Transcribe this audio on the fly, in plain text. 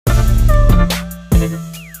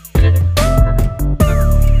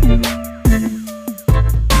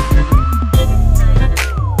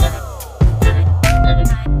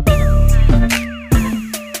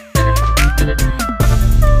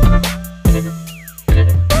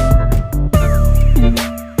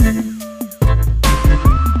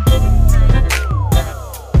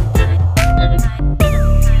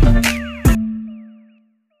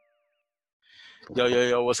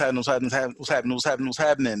What's happening? What's happening? What's happening? What's happening? What's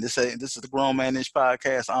happening? This is the Grown Man Ish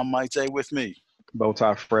podcast. I'm Mike J. With me.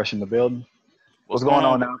 Bowtie Fresh in the building. What's going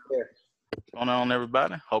on out there? What's going on,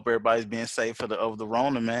 everybody? Hope everybody's being safe over the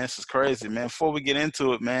Rona, man. This is crazy, man. Before we get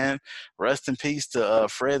into it, man, rest in peace to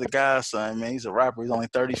Fred the Godson, man. He's a rapper. He's only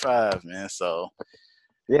 35, man. So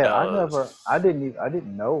yeah, I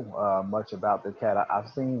didn't know much about the cat. I've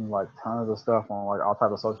seen like tons of stuff on like all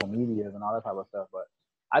types of social medias and all that type of stuff, but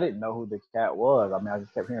I didn't know who the cat was. I mean, I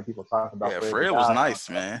just kept hearing people talk about. Yeah, Fred was nice,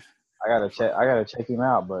 man. I gotta check him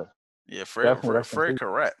out, but yeah, Fred could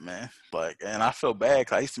rap, man. Like, and I feel bad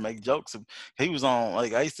because I used to make jokes. He was on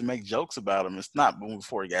like I used to make jokes about him. It's not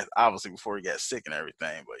before he got sick and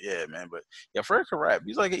everything. But yeah, man. But yeah, Fred could rap.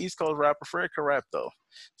 He's like an East Coast rapper. Fred could rap though.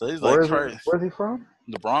 So he's like, where's he from?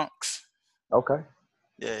 The Bronx. Okay.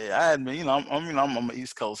 Yeah, I had been, I'm an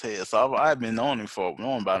East Coast head, so I've been knowing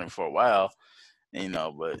about him for a while.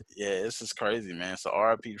 But yeah, this is crazy, man. So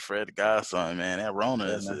R.I.P. to Fred the Godson, man. That Rona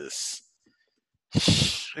is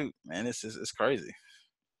shoot, man. It's crazy.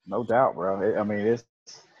 No doubt, bro.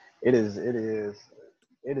 It is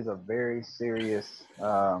a very serious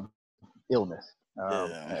illness. And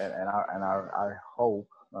I hope.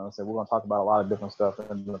 Like I said, we're gonna talk about a lot of different stuff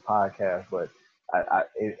in the podcast, but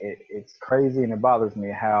it's crazy and it bothers me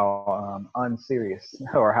how unserious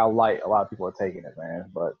or how light a lot of people are taking it,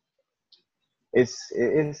 man. But it's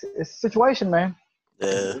a situation, man.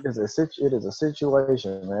 Yeah. It is a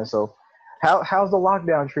situation, man. So how's the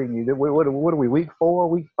lockdown treating you? What are we, week 4,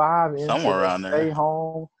 week 5? Somewhere around there. Stay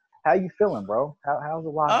home. How you feeling, bro? How's the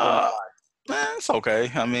lockdown? Man, it's okay.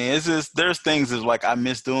 I mean, it's just there's things that like I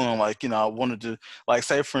miss doing. Like, I wanted to, like,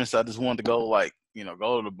 say for instance, I just wanted to go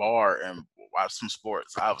go to the bar and watch some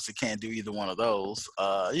sports. I obviously can't do either one of those.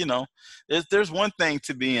 There's one thing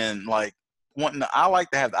to being like I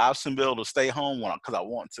like to have the option to be able to stay home because I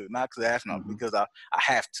want to, not because I have to, because I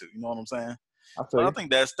have to. You know what I'm saying? I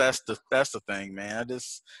think that's the thing, man.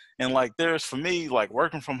 There's for me like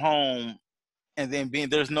working from home and then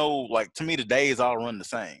there's no like to me the days all run the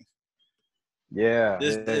same. Yeah.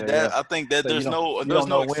 I think that there's no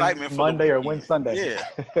excitement for Monday the or when Sunday.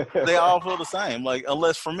 Yeah, they all feel the same. Like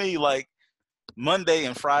unless for me, like Monday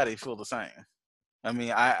and Friday feel the same. I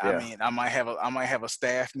mean, I might have a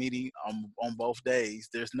staff meeting on both days.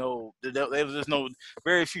 There's no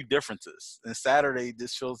very few differences. And Saturday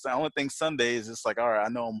just feels the only thing. Sunday is just like, all right, I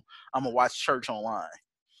know I'm gonna watch church online,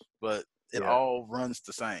 but it all runs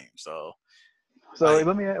the same. So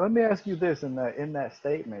let me ask you this in that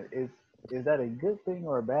statement is that a good thing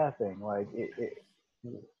or a bad thing? Like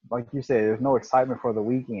like you said, there's no excitement for the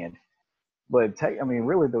weekend, but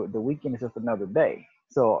really the weekend is just another day.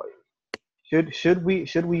 So should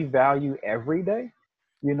we value every day?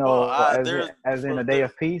 As in a day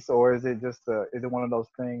of peace, or is it is it one of those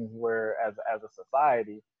things where as a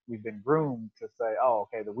society we've been groomed to say, oh,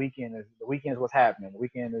 okay, the weekend is what's happening. The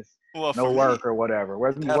weekend is no work or whatever.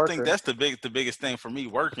 I think that's the biggest thing for me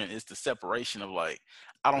working is the separation of like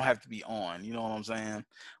I don't have to be on. You know what I'm saying?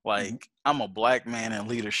 Like I'm a black man in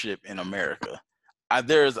leadership in America.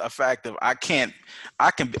 There's a fact of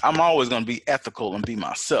I'm always going to be ethical and be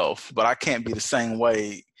myself, but I can't be the same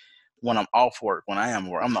way when I'm off work, when I am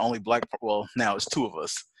work. I'm the only black, well, now it's 2 of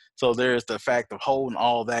us. So there's the fact of holding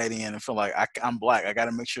all that in and feel like I'm black. I got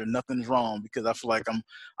to make sure nothing's wrong because I feel like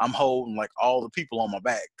I'm holding like all the people on my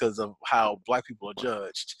back because of how black people are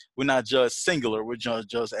judged. We're not judged singular. We're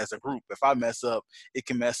judged as a group. If I mess up, it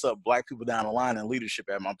can mess up black people down the line in leadership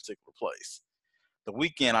at my particular place. The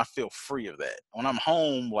weekend, I feel free of that. When I'm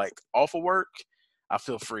home, like off of work, I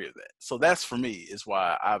feel free of that. So that's for me is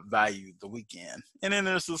why I value the weekend. And then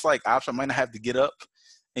there's just like option. I might not have to get up,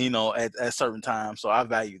 at certain times. So I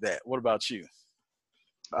value that. What about you?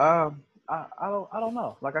 I don't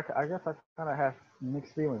know. Like I guess I kind of have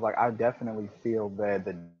mixed feelings. Like I definitely feel that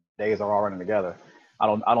the days are all running together. I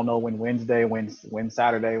don't know when Wednesday, when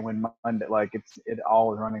Saturday, when Monday, like it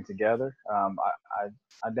all is running together.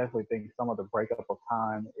 I definitely think some of the breakup of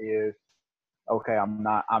time is okay. I'm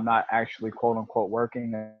not actually quote unquote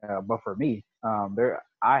working, but for me,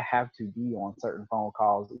 I have to be on certain phone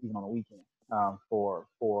calls even on the weekend for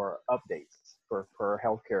updates for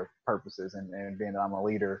healthcare purposes and being that I'm a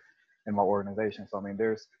leader in my organization. So I mean,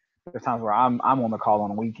 there's times where I'm on the call on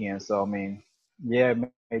the weekend. So I mean, yeah,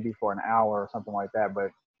 maybe for an hour or something like that, but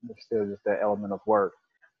there's still just that element of work.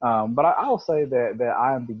 But I'll say that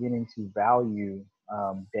I am beginning to value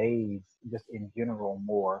days just in general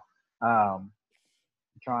more,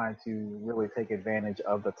 trying to really take advantage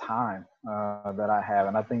of the time that I have.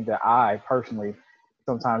 And I think that I personally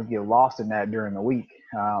sometimes get lost in that during the week.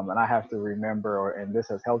 And I have to remember, and this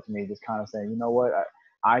has helped me just kind of saying, you know what,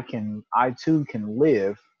 I too can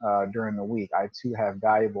live during the week. I too have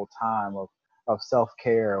valuable time of self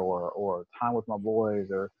care or time with my boys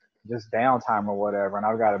or just downtime or whatever. And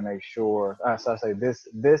I've got to make sure. So I say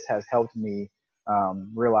this has helped me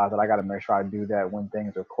realize that I got to make sure I do that when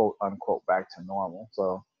things are quote unquote back to normal.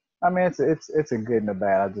 So I mean, it's a good and a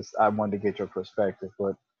bad. I wanted to get your perspective,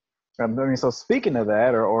 but I mean, so speaking of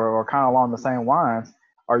that, or kind of along the same lines,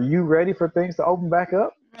 are you ready for things to open back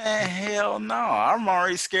up? Man, hell no. I'm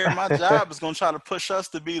already scared my job is going to try to push us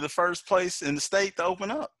to be the first place in the state to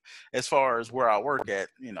open up. As far as where I work at,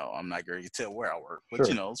 I'm not going to tell where I work, but,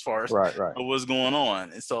 Sure. as far as Right, right. what's going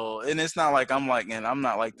on. And so, and it's not like and I'm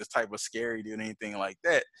not like this type of scary dude or anything like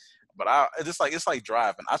that. But it's like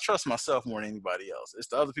driving. I trust myself more than anybody else. It's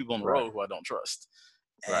the other people on the Right, road who I don't trust.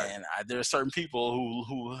 right. And there are certain people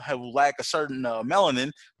who lack a certain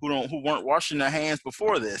melanin who weren't washing their hands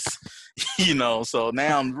before this, So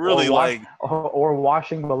now I'm Or really wash like, or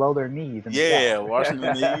washing below their knees in the yeah, shower. washing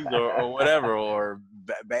their knees or whatever, or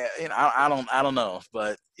bad. I don't know,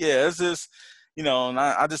 but yeah, it's just. And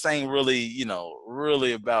I just ain't really,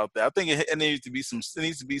 really about that. I think it needs to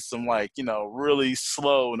be some like, really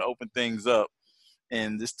slow and open things up,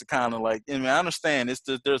 and just to kind of like, I mean, I understand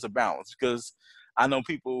there's a balance because I know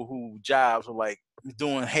people who jobs are like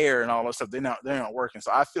doing hair and all that stuff. They're not working,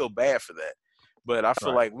 so I feel bad for that. But I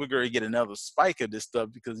feel Right. like we're going to get another spike of this stuff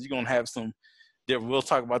because you're going to have some. We'll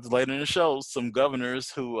talk about this later in the show. Some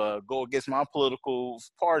governors who go against my political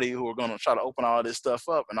party who are going to try to open all this stuff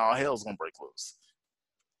up, and all hell's going to break loose.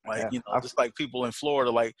 Like, Yeah. just like people in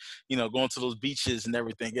Florida, like, going to those beaches and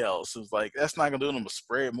everything else. It's like, that's not going to do them to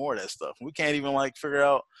spread more of that stuff. We can't even like figure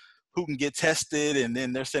out who can get tested. And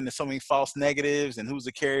then they're sending so many false negatives and who's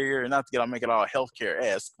a carrier, and not to make it all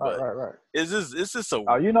healthcare-esque, Right, but right, right. it's just a,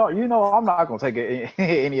 Oh, I'm not gonna take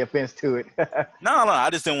any offense to it. no, I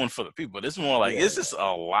just didn't want for the people. This is more like, Yeah, it's yeah. just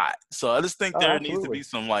a lot. So I just think Oh, there needs to absolutely. be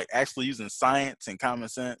some like actually using science and common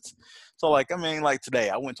sense. So like, I mean, like today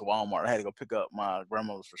I went to Walmart. I had to go pick up my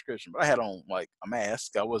grandmother's prescription, but I had on like a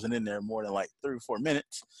mask. I wasn't in there more than like 3 or 4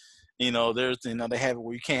 minutes. There's they have it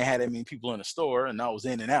where you can't have that many people in the store, and I was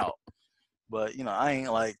in and out. But I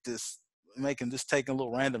ain't like this taking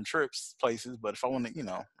little random trips places. But if I want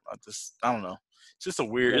to, I don't know. It's just a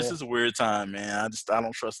weird. Yeah, It's yeah. just a weird time, man. I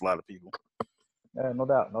don't trust a lot of people. Yeah, no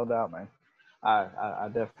doubt, man. I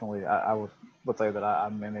definitely I would say that I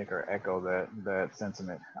mimic or echo that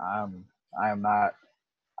sentiment. I am not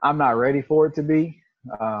I'm not ready for it to be.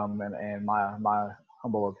 And my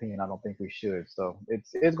humble opinion, I don't think we should. So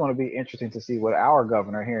it's going to be interesting to see what our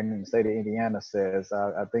governor here in the state of Indiana says.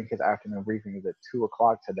 I think his afternoon briefing is at 2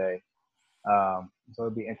 o'clock today. So it'll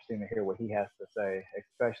be interesting to hear what he has to say,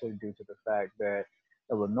 especially due to the fact that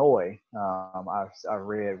Illinois, I've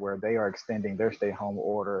read where they are extending their stay home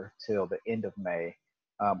order till the end of May.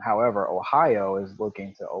 However, Ohio is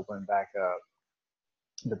looking to open back up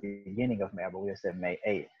the beginning of May. I believe it said May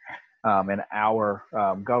 8th. And our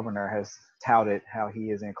governor has touted how he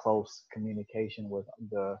is in close communication with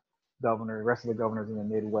the rest of the governors in the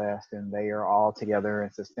Midwest, and they are all together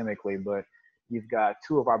and systemically. But you've got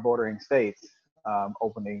 2 of our bordering states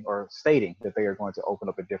opening or stating that they are going to open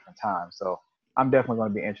up at different times. So I'm definitely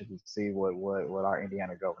going to be interested to see what our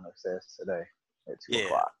Indiana governor says today at two Yeah.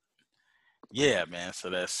 o'clock. Yeah, man. So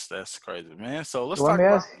that's crazy, man. So let's So let talk me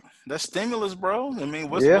about ask. that stimulus, bro. I mean,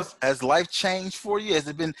 Yeah. what's has life changed for you? Has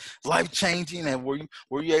it been life changing? And were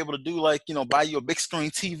you able to do like buy you a big screen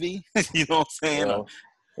TV? You know what I'm saying?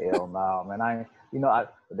 Hell no, man.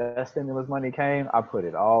 That stimulus money came, I put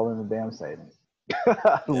it all in the damn savings.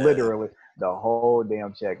 Yeah, Literally, the whole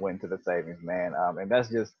damn check went to the savings, man. And that's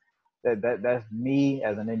just that's me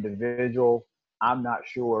as an individual. I'm not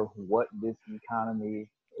sure what this economy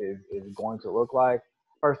is going to look like.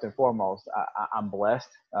 First and foremost, I'm blessed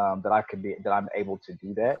that I'm able to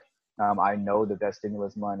do that. I know that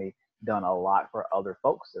stimulus money done a lot for other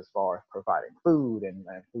folks as far as providing food and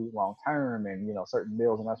food long term and certain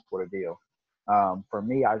meals and that sort of deal. For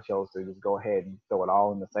me, I chose to just go ahead and throw it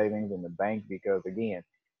all in the savings in the bank because again,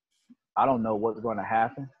 I don't know what's going to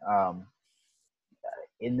happen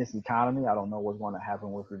in this economy. I don't know what's going to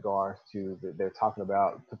happen with regards to they're talking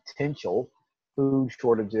about potential food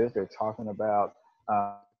shortages. They're talking about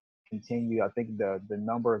continue. I think the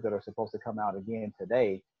numbers that are supposed to come out again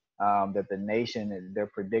today, that the nation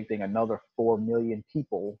they're predicting another 4 million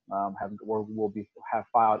people have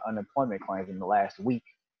filed unemployment claims in the last week.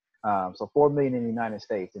 So 4 million in the United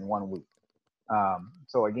States in 1 week.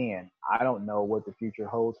 So again, I don't know what the future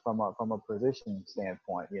holds from a position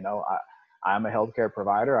standpoint. I'm a healthcare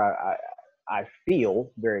provider. I feel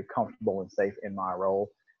very comfortable and safe in my role.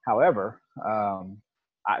 However,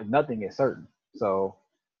 nothing is certain. So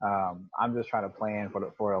I'm just trying to plan for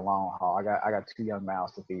the long haul. I got two young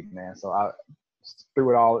mouths to feed, man. So I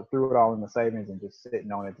threw it all in the savings and just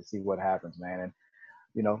sitting on it to see what happens, man. And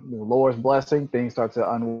the Lord's blessing, things start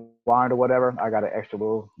to unwind or whatever. I got an extra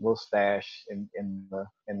little stash in the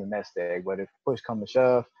nest egg. But if push come to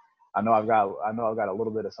shove, I know I've got a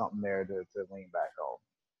little bit of something there to lean back on.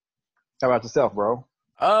 How about yourself, bro?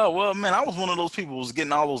 Well, man, I was one of those people who was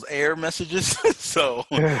getting all those error messages. So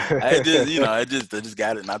I just, I just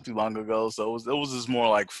got it not too long ago. So it was just more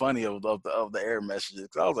like funny of the error messages.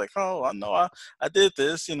 'Cause I was like, oh, I know I did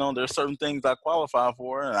this. There's certain things I qualify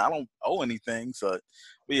for, and I don't owe anything. So,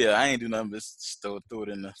 but yeah, I ain't do nothing but just threw it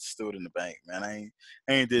in the bank, man. I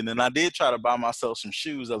ain't did, and I did try to buy myself some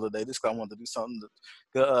shoes the other day. Just 'cause I wanted to do something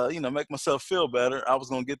to, make myself feel better. I was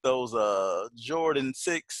gonna get those Jordan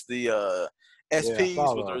 6, the Yeah, I SPs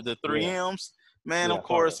saw with those. the three Yeah, M's. Man, yeah, of I saw those.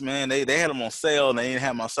 course, man, they had them on sale and they didn't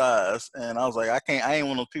have my size. And I was like, I ain't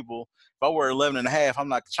one of those people. If I wear 11 and a half, I'm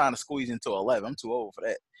not trying to squeeze into 11. I'm too old for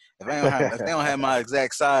that. If they don't have my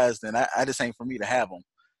exact size, then I just ain't for me to have them.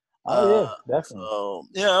 Oh yeah, definitely. So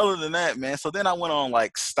yeah, other than that, man. So then I went on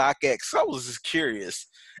like StockX. I was just curious,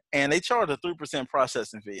 and they charge a 3%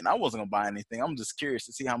 processing fee, and I wasn't gonna buy anything. I'm just curious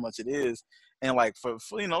to see how much it is, and like for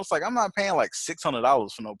it's like I'm not paying like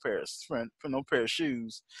 $600 for no for no pair of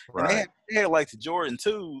shoes, and they Right. had like the Jordan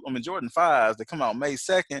 2, Jordan 5s that come out May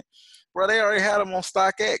 2nd, bro. They already had them on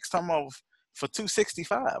StockX. Talking about for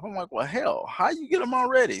 265. I'm like, well, hell, how you get them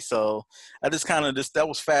already? So I just kind of that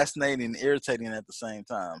was fascinating and irritating at the same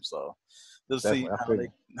time. So just see Definitely. I how feel they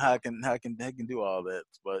you. they can do all that.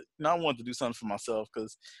 But I want to do something for myself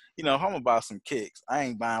because if I'm gonna buy some kicks, I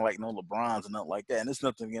ain't buying like no LeBrons or nothing like that. And it's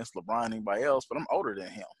nothing against LeBron or anybody else, but I'm older than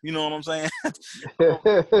him. You know what I'm saying?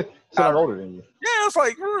 Said I'm older than you. Yeah, it's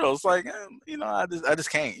like for real. It's like I just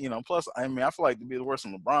can't. Plus, I mean, I feel like to be the worst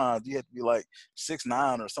than LeBron, you have to be like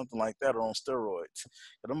 6'9" or something like that, or on steroids.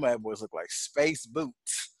 But them bad boys look like space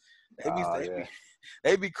boots. They be Oh they yeah. be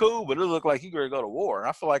they be cool, but it look like he ready to go to war.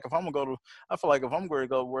 I feel like if I'm going to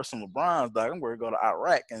go wear some LeBrons, dog, I'm going to go to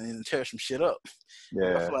Iraq and then tear some shit up.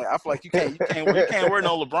 Yeah. I feel like you can't wear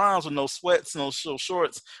no LeBrons with no sweats, no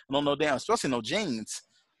shorts, no damn, especially no jeans.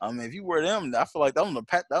 I mean, if you wear them, I feel like I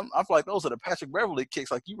feel like those are the Patrick Beverly kicks.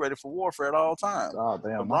 Like you ready for warfare at all times. Oh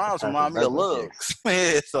damn, not the LeBrons Patrick remind me of Beverly kicks.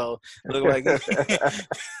 lugs. Yeah, so look like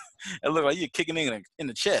it look like you're kicking in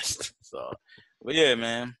the chest. So, but yeah,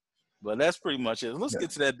 man. But that's pretty much it. Let's Yeah. get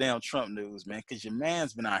to that damn Trump news, man, because your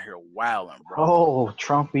man's been out here wilding, bro. Oh,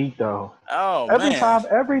 Trumpito. Oh Every man, time,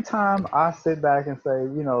 every time I sit back and say,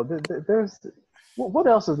 there's what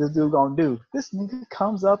else is this dude gonna do? This nigga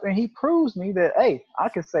comes up and he proves me that hey, I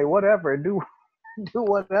can say whatever and do do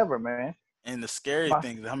whatever, man. and the scary My,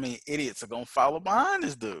 thing is how many idiots are gonna follow behind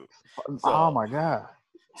this dude. oh So, my god,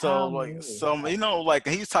 so how like, many? so like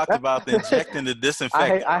he's talked about the injecting the I hate,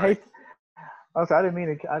 disinfectant, I right? hate. I'm sorry,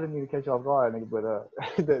 I didn't mean to catch you off guard, nigga. But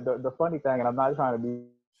the funny thing, and I'm not trying to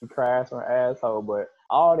be crass or an asshole, but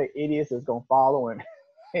all the idiots that's gonna follow and,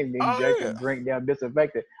 and Oh inject yeah, and drink damn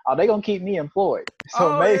disinfectant, are they gonna keep me employed?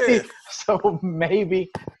 So oh yeah. maybe, so maybe,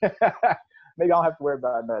 maybe I don't have to worry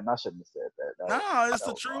about nothing. I shouldn't have said that. That was No, it's that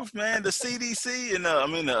the was wrong. truth, man. The CDC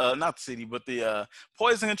and not the CD, but the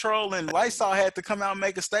poison control and Lysol had to come out and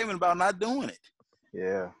make a statement about not doing it.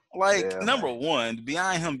 Yeah, Like yeah, number man. one,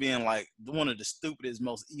 behind him being like one of the stupidest,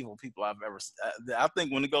 most evil people I've ever. I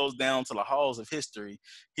think when it goes down to the halls of history,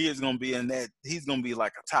 he is gonna be in that. He's gonna be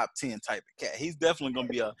like a top 10 type of cat. He's definitely gonna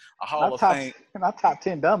be a Hall Not of top, Fame. not top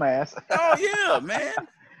 10, dumbass. Oh yeah, man.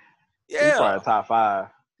 He's Yeah, probably top five.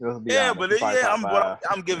 Let's be yeah, honest. but He's probably yeah, top five.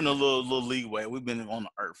 I'm giving a little leeway. We've been on the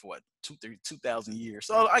earth for what 2,000 years,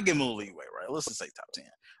 so I give him a little leeway, right? Let's just say top 10,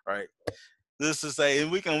 right? This is say,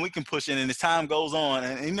 and we can push it, and as time goes on,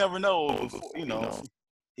 and you never know, if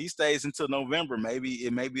he stays until November, maybe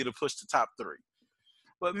it'll push to top 3.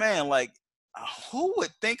 But man, like, who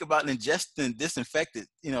would think about ingesting disinfectant,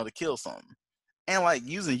 to kill something, and like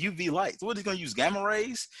using UV lights? What is he gonna use? Gamma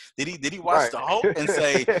rays? Did he watch Right. the Hulk and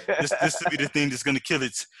say this will be the thing that's gonna kill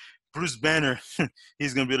it? Bruce Banner,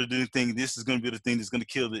 he's gonna be able to do the thing. This is gonna be the thing that's gonna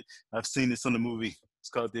kill it. I've seen this on the movie. It's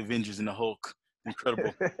called The Avengers and the Hulk.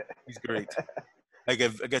 Incredible. He's great. I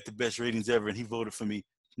got the best ratings ever, and he voted for me.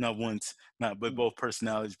 Not once, but both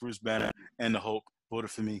personalities, Bruce Banner and the Hulk,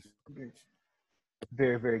 voted for me.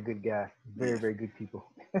 Very, very good guy. Very, Yeah, very good people.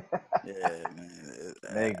 yeah, man,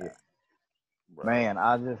 Thank you. bro. Man,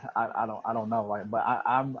 I don't know. Like, but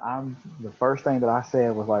I'm the first thing that I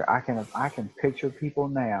said was like I can picture people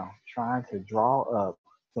now trying to draw up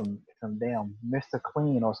some damn Mr.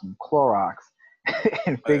 Clean or some Clorox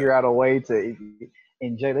and Yeah. figure out a way to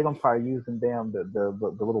in jail. They're gonna probably use them damn the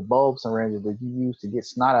little bulb syringes that you use to get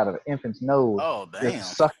snot out of an infant's nose. Oh Just damn.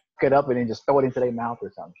 suck it up and then just throw it into their mouth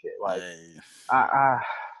or some shit. Like Hey. I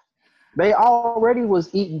they already was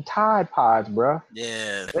eating Tide Pods, bro.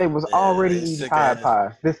 Yeah. They was Yeah, already they eating sick Tide ass.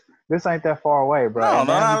 Pods. This ain't that far away, bro. No, And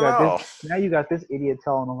no, now you not at got all. this. Now you got this idiot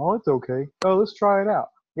telling them, "Oh, it's okay. Oh, let's try it out."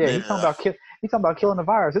 Yeah, he's talking Yeah. about he's talking about killing the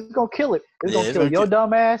virus. It's gonna kill it. It's Yeah, gonna it's kill gonna your kill.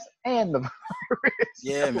 dumb ass and the virus.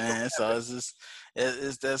 Yeah, man. So it's just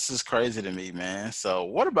that's just crazy to me, man. So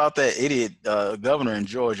what about that idiot governor in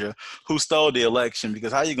Georgia who stole the election?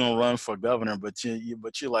 Because how you gonna run for governor, but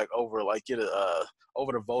you're like you're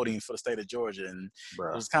over the voting for the state of Georgia, and it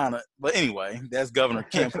Bro. was kind of. But anyway, that's Governor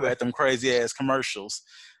Kemp who had them crazy ass commercials,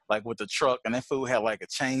 like with the truck, and that fool had like a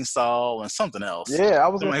chainsaw and something else. Yeah, I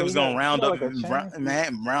was gonna Somebody say was gonna he round had up like a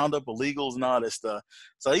chain. round up illegals and all that stuff.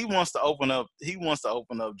 So he wants to open up. He wants to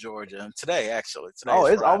open up Georgia today. Actually, today Oh,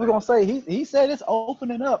 is I was Friday. gonna say he said it's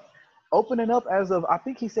opening up as of I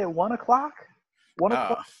think he said 1 o'clock. 1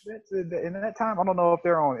 o'clock. That's in that time. I don't know if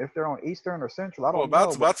they're on Eastern or Central. I Well,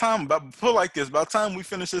 don't know, but put it like this. By the time we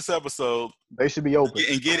finish this episode they should be open.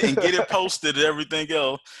 get it posted and everything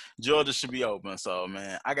else, Georgia should be open. So,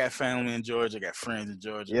 man, I got family in Georgia, I got friends in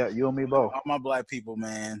Georgia. Yeah, you and me both. All my black people,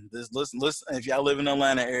 man. Just listen. If y'all live in the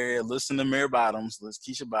Atlanta area, listen to Mary Bottoms.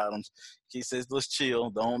 Listen Keisha Bottoms. She says, let's chill.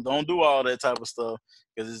 Don't do all that type of stuff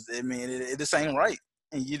because it just ain't right.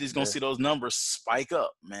 And you're just gonna see those numbers spike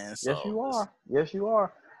up, man. So Yes, you are. Yes, you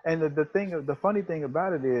are. And the funny thing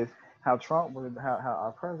about it is how how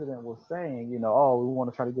our president was saying, oh, we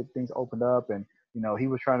want to try to get things opened up, and he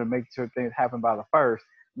was trying to make sure things happen by the first.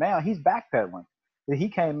 Now he's backpedaling. He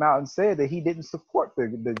came out and said that he didn't support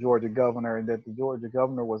the Georgia governor and that the Georgia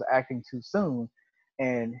governor was acting too soon.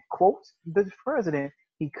 And quotes the president,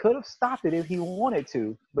 he could have stopped it if he wanted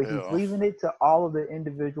to, but he's leaving it to all of the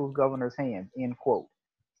individual governor's hands. End quote.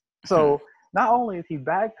 So not only is he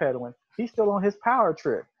backpedaling, he's still on his power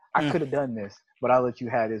trip. I could have done this, but I'll let you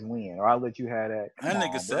have this win, or I'll let you have that. That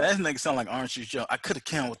nigga sound like Orange Juice Joe. I could have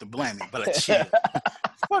came with the blaming, but I cheated.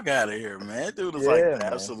 Fuck out of here, man. That dude is like the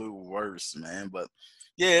absolute worst, man. But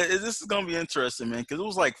yeah, this is gonna be interesting, man, because it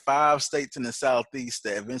was like 5 states in the Southeast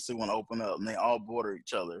that eventually want to open up, and they all border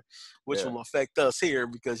each other, which will affect us here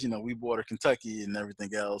because we border Kentucky and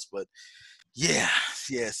everything else. But yeah.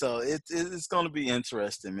 So it's gonna be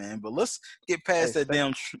interesting, man. But let's get past that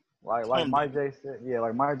damn. Like Mike J said,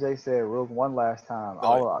 like Mike J said, one last time.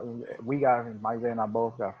 We got Mike J and I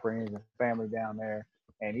both got friends and family down there,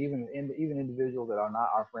 and even individuals that are not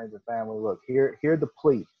our friends and family. Look, hear the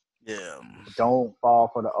plea. Yeah. Don't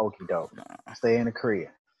fall for the okie doke. Stay in the crib.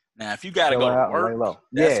 Now, if you gotta go to work,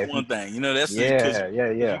 that's one thing. That's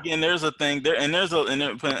Again, there's a thing there, and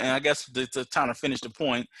and I guess to kind of finish the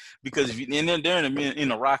point, because if they're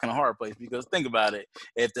in a rock and a hard place. Because think about it,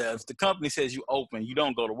 if the company says you open, you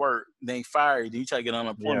don't go to work, they fire you, then you try to get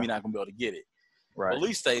unemployment, you're not gonna be able to get it. Right. But at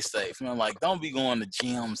least stay safe. Like, don't be going to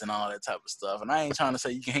gyms and all that type of stuff. And I ain't trying to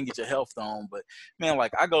say you can't get your health on, but man,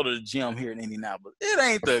 like I go to the gym here in Indianapolis. It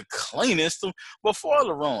ain't the cleanest before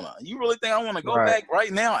the Rona. You really think I want to go back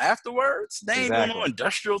right now afterwards? They ain't doing no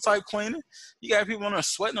industrial type cleaning. You got people in there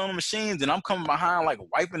sweating on the machines, and I'm coming behind like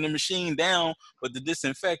wiping the machine down with the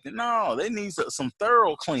disinfectant. No, they need some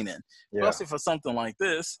thorough cleaning, especially for something like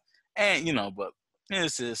this. And but.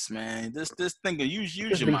 It's this, man. This thing. Use your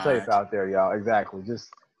mind. Just be safe out there, y'all. Exactly. Just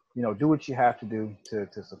do what you have to do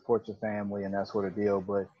to support your family and that sort of deal.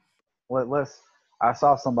 But I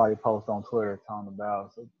saw somebody post on Twitter talking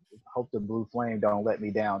about, hope the blue flame don't let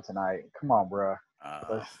me down tonight. Come on, bro.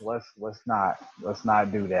 Let's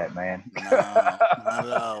not do that, man. No, not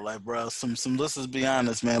at all. Like, bro, let's just be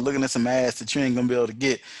honest, man. Looking at some ass that you ain't gonna be able to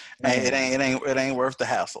get, it ain't worth the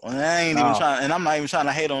hassle. And I ain't even trying, and I'm not even trying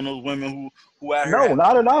to hate on those women who out here. No,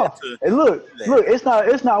 not at all. And look, it's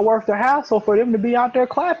not worth the hassle for them to be out there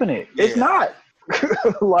clapping it. Yeah. It's not.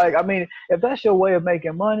 Like, I mean, if that's your way of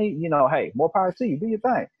making money, hey, more power to you. Do your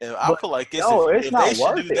thing. I feel like if they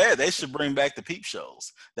should do that, they should bring back the peep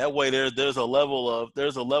shows. That way, there's a level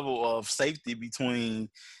of safety between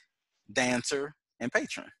dancer and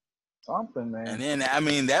patron. Something, man. And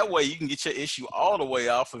then, that way you can get your issue all the way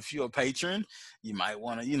off. If you're a patron, you might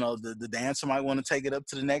want to, the dancer might want to take it up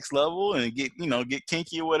to the next level and get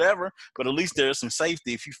kinky or whatever. But at least there's some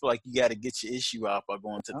safety if you feel like you got to get your issue off by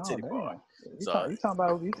going to the titty bar. You talking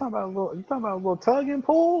about a little tug and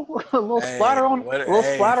pull, a little splatter on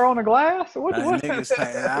the glass.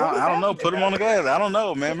 I don't know. Put them on the glass. I don't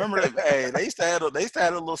know, man. Remember that? Hey, they used to have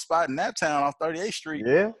a little spot in that town off 38th Street.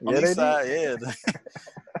 Yeah, on the east side. Yeah.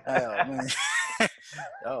 Oh, man.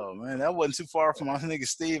 Oh man, that wasn't too far from my nigga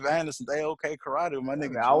Steve Anderson. They okay karate. My I nigga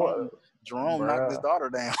mean, Jerome knocked his bruh. daughter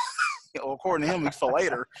down. Well, according to him, he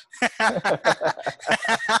filleted her.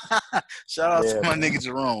 Shout out to Yeah, my man. nigga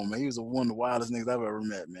Jerome, man. He was one of the wildest niggas I've ever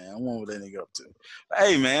met, man. I wonder what that nigga up to. But,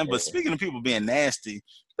 hey, man, but Yeah. speaking of people being nasty,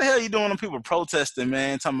 what the hell you doing when people protesting,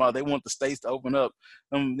 man? Talking about they want the states to open up.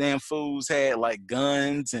 Them damn fools had like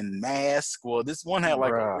guns and masks. Well, this one had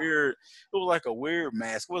like a Bruh. weird, it was like a weird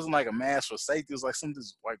mask. It wasn't like a mask for safety. It was like some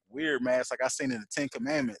this like weird mask like I seen in the Ten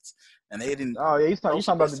Commandments. And they didn't Oh yeah, you social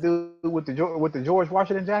talking about the distance. dude with the George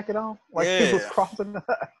Washington jacket on? Like he was Yeah, crossing the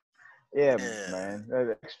Yeah, yeah, man.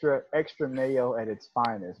 That extra mayo at its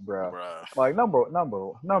finest, bro. bro. Like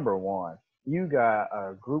number one, you got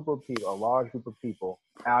a group of people, a large group of people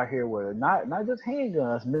out here with not just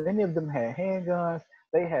handguns. Many of them had handguns.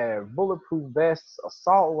 They had bulletproof vests,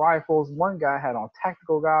 assault rifles. One guy had on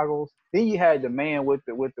tactical goggles. Then you had the man with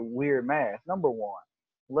the weird mask. Number one,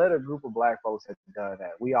 let a group of black folks have done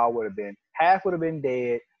that. We all would have been half would have been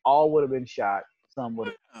dead, all would have been shot, some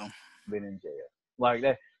would have been in jail. Like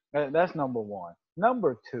that's number one.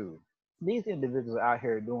 Number two, these individuals out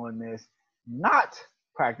here doing this, not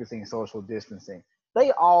practicing social distancing.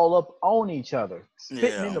 They all up on each other,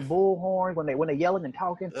 spitting in Yeah. the bullhorn when they yelling and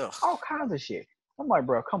talking, Ugh. all kinds of shit. I'm like,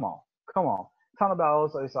 bro, come on. Talking about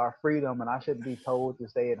also it's our freedom and I shouldn't be told to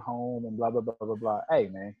stay at home and blah blah blah blah blah. Hey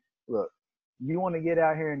man, look, you want to get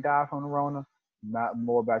out here and die from the Rona, not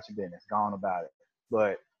more about your business. Go on about it.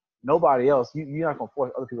 But nobody else, you're not gonna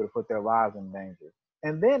force other people to put their lives in danger.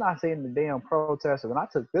 And then I seen the damn protesters, and I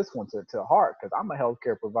took this one to heart because I'm a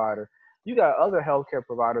healthcare provider. You got other healthcare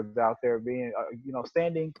providers out there being,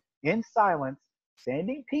 standing in silence,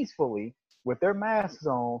 standing peacefully with their masks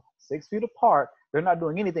on, 6 feet apart. They're not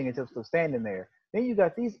doing anything except for standing there. Then you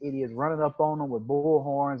got these idiots running up on them with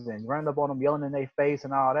bullhorns and running up on them, yelling in their face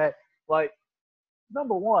and all that. Like,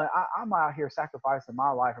 number one, I'm out here sacrificing my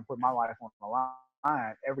life and putting my life on the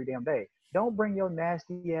line every damn day. Don't bring your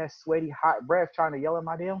nasty ass, sweaty, hot breath trying to yell in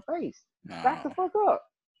my damn face. Back the No. fuck up.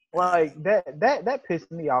 Like that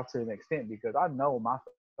pissed me off to an extent because I know my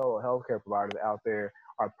fellow healthcare providers out there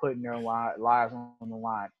are putting their lives on the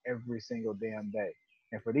line every single damn day.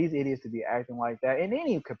 And for these idiots to be acting like that in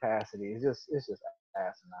any capacity, it's just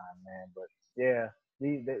asinine, man. But yeah,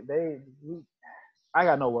 I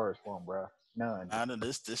got no words for them, bro. None. Out of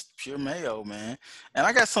this pure mayo, man. And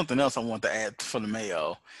I got something else I want to add for the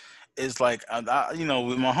mayo. It's like with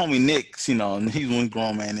my homie Nick, and he's one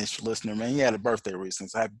grown man ish listener, man. He had a birthday recently,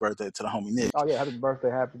 so happy birthday to the homie Nick. Oh yeah, happy birthday,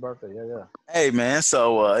 Yeah, yeah. Hey man,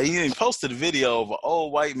 so he posted a video of an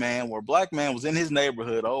old white man where a black man was in his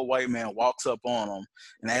neighborhood. An old white man walks up on him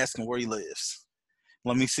and asks him where he lives.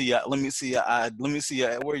 Let me see.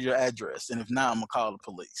 Where's your address? And if not, I'm gonna call the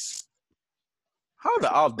police. How the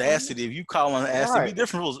audacity of you calling and asking? Be Right.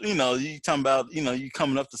 different rules. You talking about you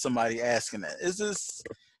coming up to somebody asking that. It's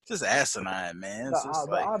just asinine, man. It's just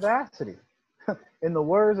The like, audacity. In the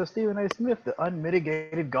words of Stephen A. Smith, the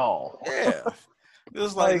unmitigated gall. yeah.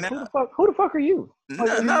 It's Like like, who the fuck are you?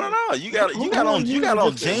 Like, no. You got who are on you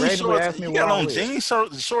to jean just randomly shorts. ask me You where got I on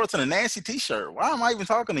live? shorts and a nasty t-shirt. Why am I even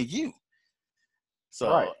talking to you? Right.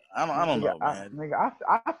 So I don't Nigga, know, man.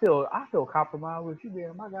 I feel compromised with you being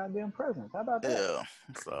in my goddamn presence. How about that? Yeah.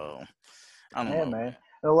 So I don't Yeah, know, man.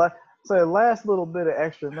 man. So last little bit of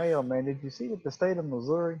extra mail, man. Did you see that the state of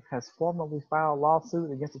Missouri has formally filed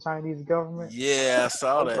lawsuit against the Chinese government Yeah, I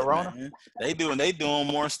saw for that, Corona? man. They doing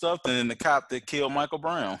more stuff than the cop that killed Michael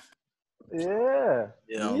Brown. Yeah,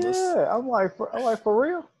 This. yeah. I'm like for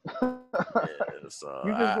real. Yeah, so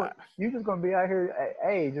You just gonna be out here,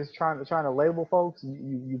 hey, just trying to label folks.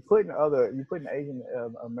 You putting Asian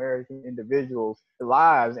American individuals'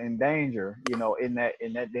 lives in danger. In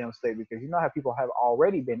that damn state because you know how people have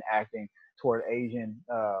already been acting toward Asian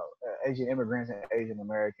immigrants and Asian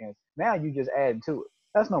Americans. Now you just add to it.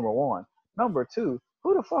 That's number one. Number two.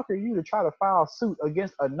 Who the fuck are you to try to file suit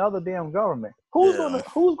against another damn government? yeah,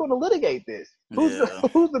 Who's gonna litigate this? yeah.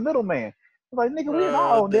 Who's the middleman? Like nigga, we in our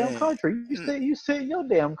Bro, own damn damn. country. You sit in your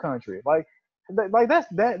damn country. Like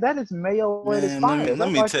that is Mayo at its Man, let me finest. let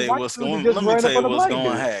That's me like tell the you white what's dude that going. just Let me ran tell up on you the what's black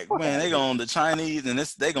going dude. hack. Fuck Man, out they of here. going the Chinese and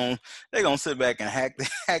they gonna sit back and hack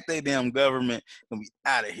hack their damn government and be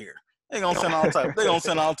out of here. They gonna send all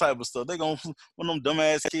type of stuff. They gonna one of them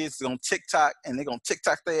dumbass kids gonna TikTok and they gonna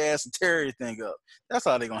TikTok their ass and tear everything up. That's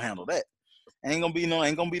how they gonna handle that. Ain't gonna be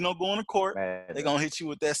no going to court. They Madness. gonna hit you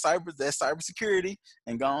with that cyber security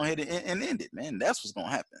and go ahead and end it, man. That's what's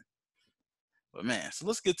gonna happen. But man, so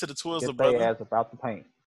let's get to the Twizzler, Get their brother. ass about the paint.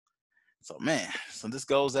 So man, so this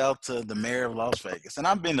goes out to the mayor of Las Vegas, and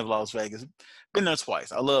I've been to Las Vegas, been there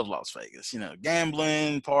twice. I love Las Vegas. You know,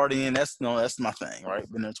 gambling, partying. That's my thing, right?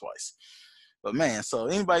 Been there twice. But man, so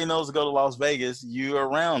anybody knows to go to Las Vegas, you're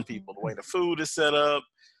around people. The way the food is set up,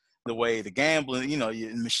 the way the gambling, you know,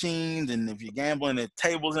 your machines, and if you're gambling at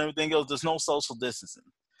tables and everything else, there's no social distancing.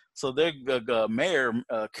 So their mayor,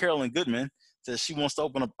 Carolyn Goodman, says she wants to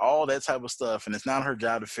open up all that type of stuff, and it's not her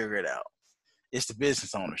job to figure it out. It's the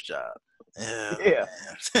business owner's job. Yeah, Yeah.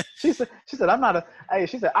 man. She said, she said, I'm not a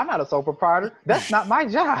sole proprietor. That's not my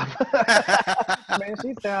job. Man,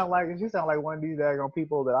 she sound like one of these daggone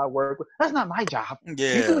people that I work with. That's not my job.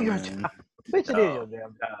 Yeah, you do your man. job. Bitch, it is your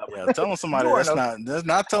damn job. Yeah, telling somebody that's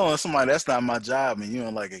not telling somebody that's not my job, and you know,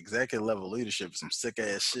 like executive level leadership, some sick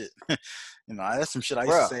ass shit. You know, that's some shit I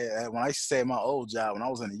used to say when I used to say at my old job when I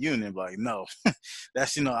was in the union. Like, no,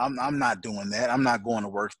 that's I'm not doing that. I'm not going to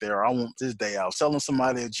work there. I want this day out. Telling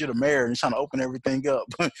somebody that you're the mayor and you're trying to open everything up,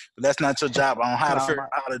 but that's not your job. I don't know how to figure out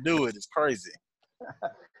how to do it. It's crazy.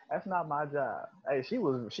 That's not my job. Hey, she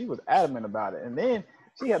was adamant about it, and then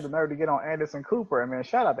she had the nerve to get on Anderson Cooper. And man,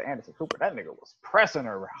 shout out to Anderson Cooper. That nigga was pressing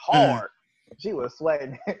her hard. She was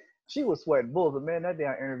sweating. She was sweating bullets. But man, that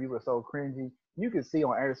damn interview was so cringy. You could see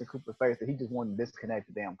on Anderson Cooper's face that he just wanted to disconnect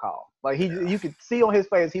the damn call. Like you could see on his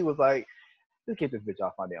face, he was like, "Just get this bitch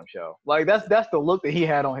off my damn show." Like that's the look that he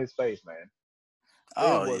had on his face, man.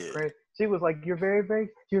 Oh, it was cringe. She was like, "You're very, very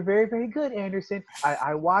good, Anderson.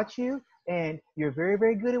 I watch you, and you're very,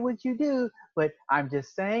 very good at what you do. But I'm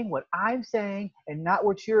just saying what I'm saying, and not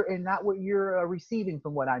what you're receiving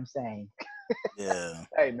from what I'm saying." Yeah.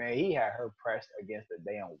 Hey man, he had her pressed against the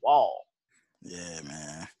damn wall. Yeah,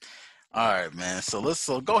 man. All right, man. So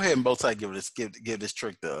go ahead and both sides give this trick give this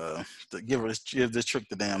trick to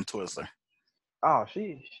damn Twizzler. Oh,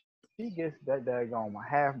 she gets that daggone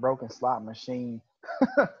half broken slot machine.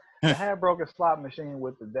 The half broken slot machine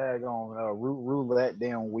with the daggone roulette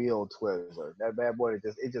damn wheel Twizzler. That bad boy it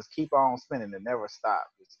just keep on spinning. It never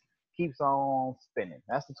stops. It keeps on spinning.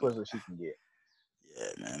 That's the Twizzler she can get.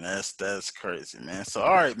 Yeah, man, that's crazy, man. So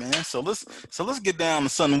all right, man. So let's get down to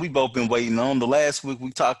something we both been waiting on. The last week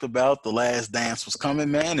we talked about The Last Dance was coming,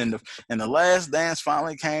 man, and the Last Dance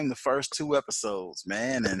finally came. The first 2 episodes,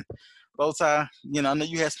 man, and Bowtie, you know, I know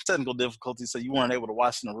you had some technical difficulties, so you weren't able to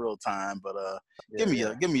watch in real time. But give me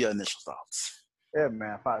your initial thoughts. Yeah,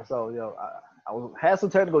 man. So I had some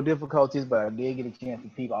technical difficulties, but I did get a chance to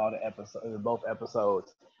peep all the episodes, both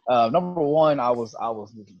episodes. Number one, I was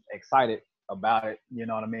excited about it. You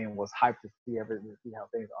know what I mean? Was hyped to see how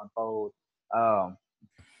things unfold. I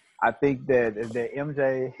think that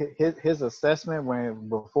MJ his assessment when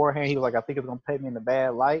beforehand he was like, I think it's gonna paint me in a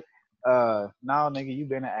bad light. No, nigga, you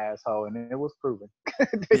been an asshole, and it was proven.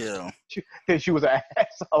 that you was an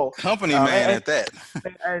asshole. Company man at that.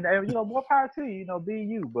 and you know, more power to you. You know, be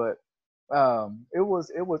you. But it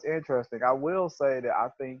was interesting. I will say that I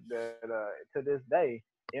think that to this day,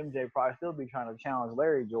 MJ probably still be trying to challenge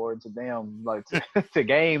Larry Jordan to damn to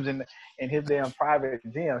games and his damn private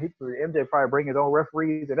gym. MJ probably bring his own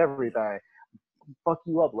referees and everything. Fuck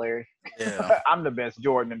you up, Larry. Yeah. I'm the best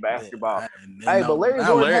Jordan in basketball. But Larry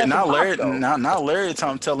Jordan now Larry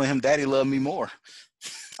telling him daddy love me more.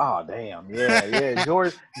 Oh damn, yeah.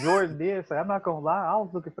 Jordan did say, I'm not gonna lie, I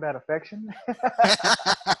was looking for that affection.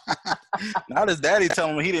 Now his daddy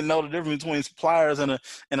telling him he didn't know the difference between pliers and a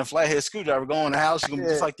flathead screwdriver. Go in the house, you're gonna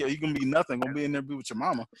be just like you gonna be nothing, gonna be in there be with your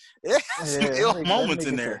mama. Yeah, some ill moments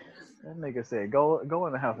in there. That nigga said, "Go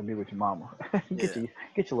in the house and be with your mama. Get your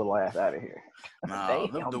little ass out of here." Nah,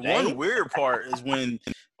 the one weird part is when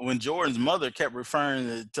Jordan's mother kept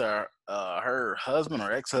referring to her husband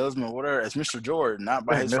or ex-husband or whatever as Mr. Jordan, not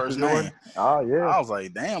by his first name. Oh yeah. I was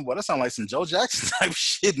like, damn, boy, that sounds like some Joe Jackson type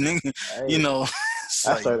shit, nigga. Hey, you know.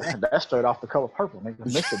 That's straight off The Color Purple, nigga.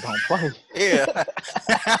 Mr. Don't play. Yeah.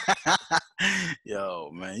 Yo,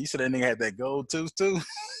 man, you said that nigga had that gold tooth too.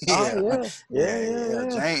 Yeah.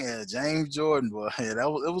 James Jordan, boy. Yeah,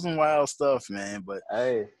 it was some wild stuff, man. But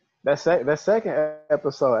hey, that second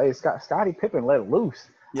episode, hey, Scottie Pippen let it loose.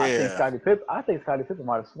 Yeah. I think Scottie Pippen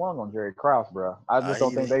might have swung on Jerry Krause, bro. I just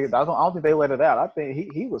don't think they. I don't think they let it out. I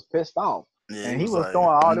think he was pissed off. Yeah, and he was like, throwing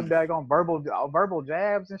all them daggone verbal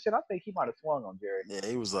jabs and shit. I think he might have swung on Jerry. Yeah,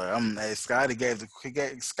 he was like, hey, Scottie gave the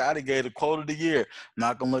quote of the year. I'm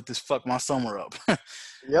not gonna let this fuck my summer up.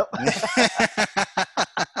 Yep.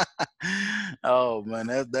 Oh man,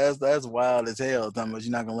 that's wild as hell. Talking about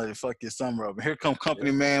you're not gonna let it fuck your summer up. And here come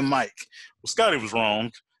company man Mike. Well, Scottie was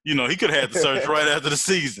wrong. You know, he could have had the surgery right after the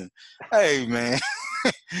season. Hey man.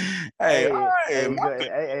 But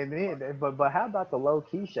how about the low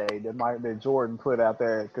key shade that Jordan put out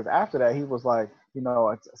there? Because after that, he was like, you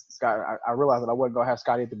know, Scott, I realized that I wasn't gonna have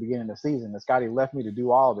Scotty at the beginning of the season, and Scotty left me to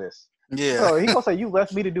do all this. Yeah. So he gonna say you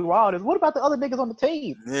left me to do all this. What about the other niggas on the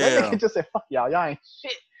team? That Yeah. nigga just said, "Fuck y'all ain't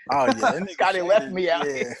shit." Oh yeah, that nigga Scotty shaded, left me out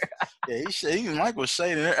here. Yeah, Mike was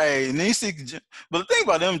shading her. Hey, and then you see, but the thing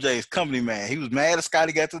about MJ is company man. He was mad that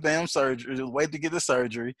Scotty got the damn surgery, just wait to get the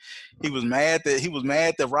surgery. He was mad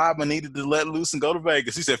that Rodman needed to let loose and go to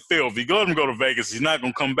Vegas. He said, "Phil, if you go to Vegas, he's not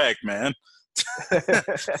gonna come back, man." I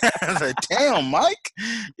was like, "Damn, Mike,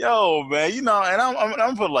 yo, man, you know." And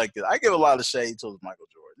I'm put it like this: I give a lot of shade to Michael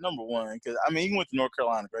Jordan. Number one, because I mean, he went to North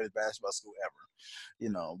Carolina, greatest basketball school ever. You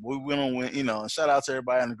know, we went on win, you know, and shout out to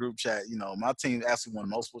everybody in the group chat. You know, my team actually won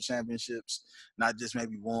multiple championships, not just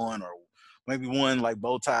maybe one or maybe one like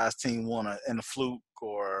Bowtie's team won in the fluke,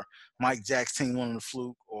 or Mike Jack's team won in the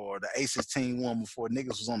fluke, or the Aces team won before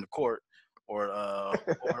niggas was on the court, or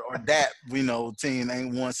that, you know, team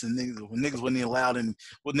ain't once and niggas wasn't even allowed and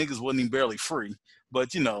niggas wasn't even barely free.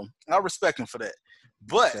 But, you know, I respect him for that.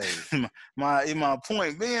 But my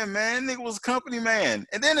point being, man, nigga was a company man,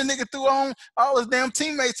 and then the nigga threw on all his damn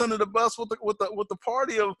teammates under the bus with the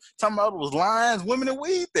party of talking about it was lions, women, and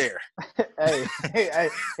weed there. hey,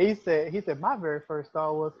 he said my very first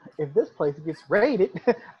thought was, if this place gets raided,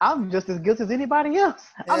 I'm just as good as anybody else.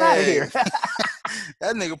 I'm out of here.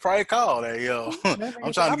 That nigga probably called, "Hey, yo,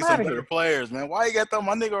 I'm trying to get some better players, man. Why you got that?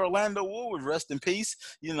 My nigga Orlando Wood, rest in peace.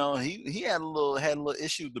 You know, he had a little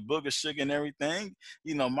issue with the booger sugar and everything.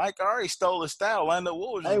 You know, Mike already stole his style. Orlando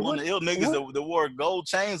Wood was just one of the ill niggas that wore gold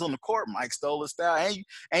chains on the court. Mike stole his style.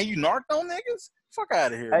 And you narked on niggas? Fuck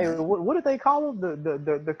out of here, hey, man. What did they call him?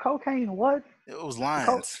 The cocaine what? It was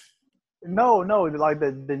lions. No, like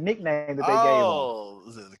the nickname that they gave him. Oh,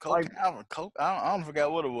 is it the cocaine? Like, I don't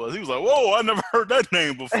forget what it was. He was like, "Whoa, I never heard that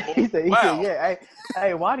name before." He said, "Yeah,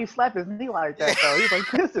 hey, why'd he slap his knee like that though?" He's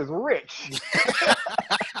like, "This is rich."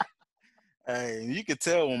 Hey, you could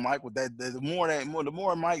tell when Mike with that. The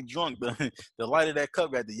more Mike drunk, the lighter that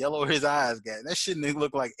cup got, the yellower his eyes got. That shit nigga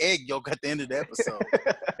look like egg yolk at the end of the episode.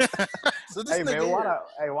 So hey man, why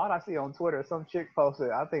I see on Twitter some chick posted,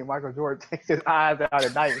 I think Michael Jordan takes his eyes out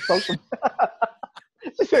at night and soaks them.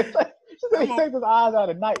 She said he takes his eyes out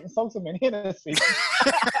at night and soaks them in Hennessy.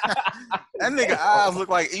 That nigga eyes look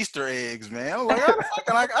like Easter eggs, man. I'm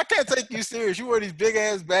like, I can't take you serious. You wear these big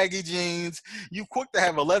ass baggy jeans. You quick to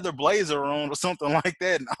have a leather blazer on or something like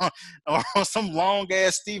that, or some long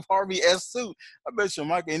ass Steve Harvey suit. I bet you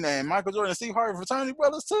Michael Jordan and Steve Harvey fraternity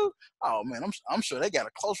brothers too. Oh man, I'm sure they got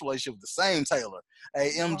a close relationship with the same tailor.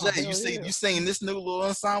 Hey MJ, you seen this new little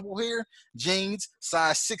ensemble here? Jeans,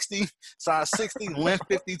 size 60, length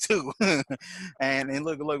 52, and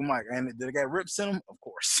look Mike, and did it got rips in them? Of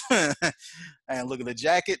course. And look at the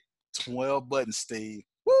jacket, 12 buttons, Steve.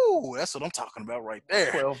 Woo, that's what I'm talking about right there.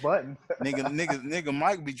 12 buttons. nigga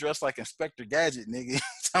Mike be dressed like Inspector Gadget, nigga.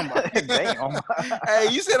 About, damn. Hey,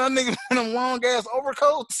 you said that nigga in them long ass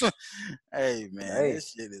overcoats? Hey man,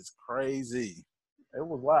 this shit is crazy. It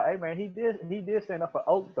was wild. Hey man, he did stand up for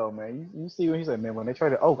Oak though, man. You see when he said, man, when they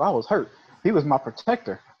traded Oak, I was hurt. He was my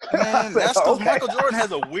protector. Man, that's because Michael Jordan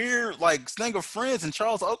has a weird like string of friends, and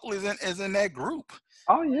Charles Oakley is in that group.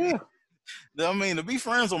 Oh yeah. I mean, to be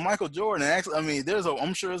friends with Michael Jordan, actually, I mean,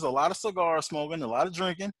 I'm sure there's a lot of cigar smoking, a lot of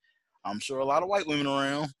drinking. I'm sure a lot of white women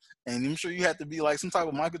around, and I'm sure you have to be like some type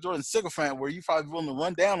of Michael Jordan sycophant where you probably willing to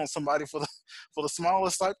run down on somebody for the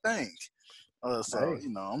smallest type thing. You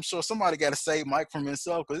know, I'm sure somebody got to save Mike from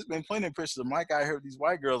himself, because there's been plenty of pictures of Mike out here with these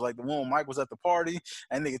white girls, like the one when Mike was at the party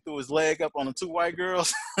and nigga threw his leg up on the two white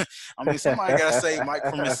girls. I mean, somebody got to save Mike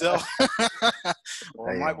from himself.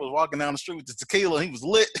 Or Mike was walking down the street with the tequila and he was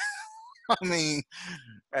lit. I mean,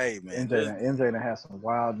 hey man, MJ done had some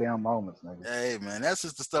wild damn moments, nigga. Hey man, that's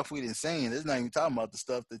just the stuff we didn't see. It's not even talking about the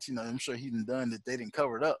stuff that, you know, I'm sure he done that they didn't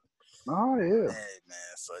cover it up. Oh yeah. Hey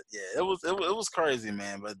man, so yeah, it was crazy,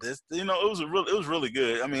 man. But this, you know, it was really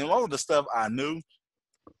good. I mean, a lot of the stuff I knew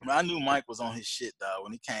Mike was on his shit, dog.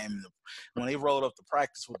 When they rolled up to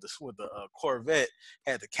practice with the Corvette,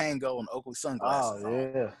 had the Kango and Oakley sunglasses on.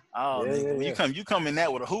 Yeah. Oh, yeah, nigga, yeah. you come in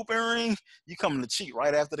that with a hoop earring, you coming to cheat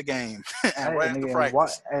right after the game and right after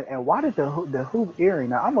practice. And why did the hoop earring?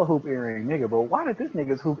 Now I'm a hoop earring nigga, but why did this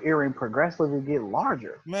nigga's hoop earring progressively get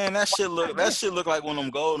larger? Man, that shit look like one of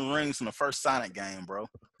them golden rings from the first Sonic game, bro.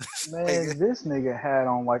 Man, this nigga had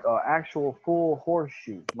on like an actual full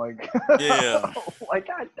horseshoe, like yeah, like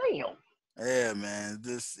goddamn. Yeah, man,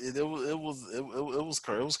 it was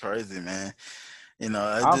crazy, man. You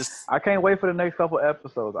know, I can't wait for the next couple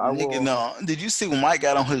episodes. No, did you see when Mike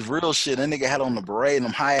got on his real shit? That nigga had on the beret and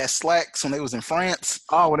them high ass slacks when they was in France.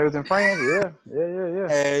 Oh, when they was in France, yeah.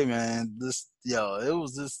 Hey man, it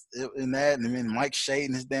was in that, and then Mike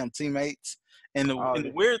shading his damn teammates. And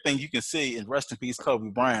the weird thing you can see in rest in peace Kobe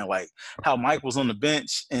Bryant, like how Mike was on the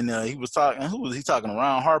bench and he was talking. Who was he talking to?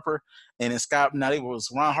 Ron Harper and then Scott. Now it was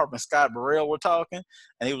Ron Harper and Scott Burrell were talking,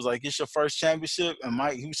 and he was like, "It's your first championship." And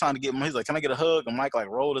Mike, he was trying to get him. He's like, "Can I get a hug?" And Mike like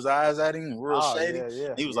rolled his eyes at him, real shady.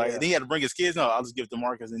 And he was like, and he had to bring his kids. No, I'll just give it to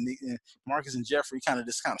Marcus and Marcus and Jeffrey kind of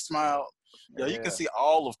smiled. Yo, you can see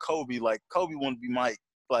all of Kobe. Like Kobe wanted to be Mike.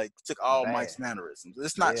 Like took all Mike's mannerisms.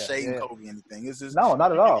 It's not shading Kobe anything. It's just no,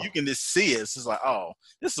 not at all. You can just see it. It's just like, oh,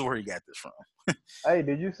 this is where he got this from. Hey,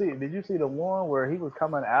 did you see the one where he was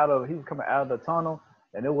coming out of the tunnel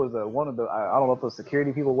and it was one of the I don't know if it was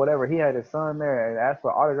security people, whatever. He had his son there and asked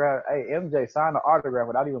for an autograph. Hey, MJ signed the autograph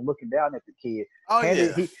without even looking down at the kid. Oh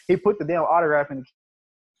yeah. He put the damn autograph in the.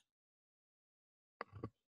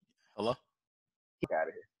 Hello. He got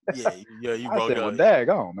it. Yeah, you broke up. Well,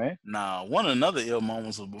 daggone, man. Nah, one of another ill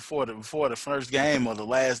moments was before the first game of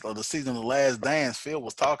the season of The Last Dance. Phil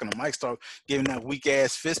was talking to Mike, started giving that weak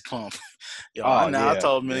ass fist pump. I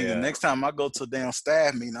told him the next time I go to a damn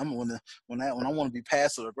staff meeting, I'm when I want to be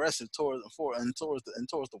passive aggressive towards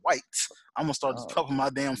the whites, I'm gonna start just pumping my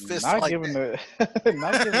damn fist. Not giving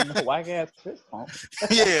the whack ass fist pump.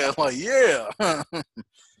 Yeah,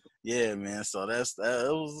 Yeah, man. So it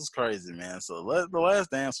was crazy, man. So The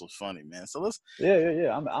Last Dance was funny, man. So let's.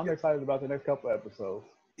 Yeah. I'm excited about the next couple episodes.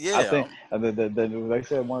 Yeah, I think they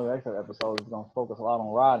said one of the next episodes is gonna focus a lot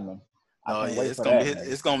on Rodman. They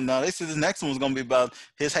said the next one's gonna be about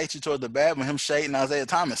his hatred toward the Batman, him shading Isaiah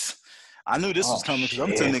Thomas. I knew this was coming because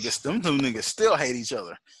them two niggas still hate each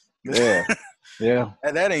other. Yeah.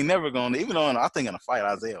 And that ain't never gonna. Even though I think in a fight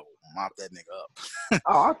Isaiah will mop that nigga up.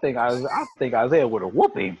 I think Isaiah would have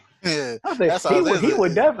whooped him. Yeah, I think he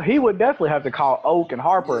would definitely have to call Oak and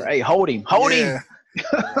Harper. Yeah. Hey, hold him.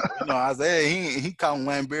 Isaiah, he called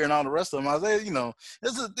Lambeer and all the rest of them. Isaiah,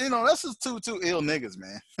 that's just two ill niggas,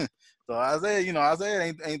 man. So Isaiah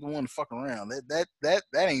ain't the one to fuck around. That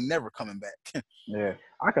ain't never coming back. Yeah,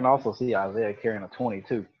 I can also see Isaiah carrying a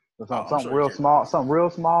 22. Something real small,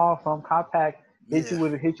 some compact. Hit you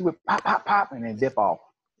with pop, pop, pop, and then dip off.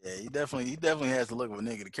 Yeah, he definitely has the look of a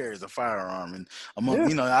nigga that carries a firearm. And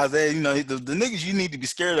Isaiah, the niggas you need to be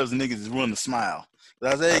scared of, the niggas is willing to smile.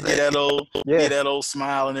 But Isaiah get that old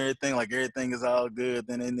smile and everything, like everything is all good.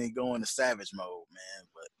 Then they go into savage mode, man.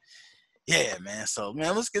 But yeah, man. So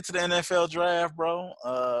man, let's get to the NFL draft, bro.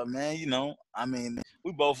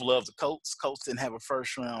 We both love the Colts. Colts didn't have a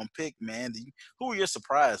first round pick, man. Who are your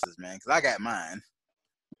surprises, man? Because I got mine.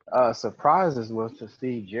 Surprises was to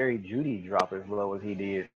see Jerry Jeudy drop as low as he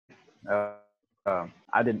did. I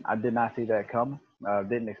did not see that coming.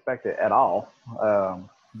 Didn't expect it at all.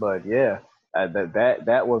 But yeah,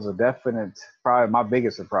 that was a definite, probably my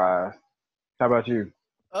biggest surprise. How about you?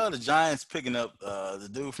 The Giants picking up the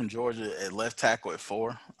dude from Georgia at left tackle at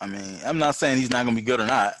 4. I mean, I'm not saying he's not gonna be good or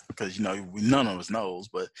not because none of us knows,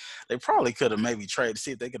 but they probably could have maybe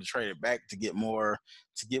see if they could have traded back to get more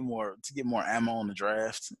ammo on the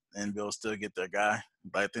draft and be able to still get their guy.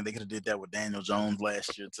 But I think they could have did that with Daniel Jones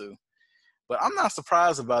last year too. But I'm not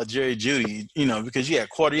surprised about Jerry Jeudy, because you had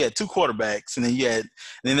 2 quarterbacks, and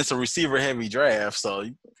then it's a receiver-heavy draft. So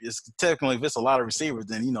it's technically, if it's a lot of receivers,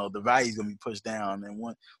 then the value's gonna be pushed down. And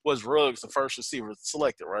was Ruggs the first receiver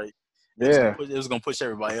selected, right? Yeah, it was gonna push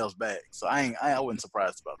everybody else back. So I wasn't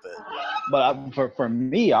surprised about that. But for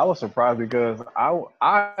me, I was surprised because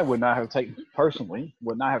I would not have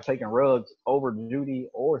taken Ruggs over Jeudy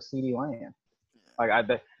or CeeDee Lamb.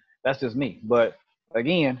 That's just me, but.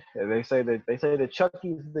 Again, they say that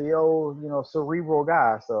Chucky's the old, cerebral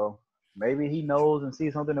guy. So maybe he knows and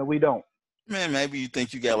sees something that we don't. Man, maybe you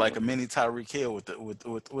think you got like a mini Tyreek Hill with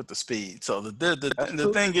the speed. So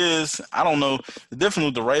the thing is, I don't know. The difference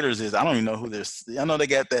with the Raiders is I don't even know who they're. I know they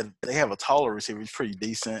have a taller receiver, who's pretty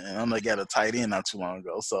decent, and I know they got a tight end not too long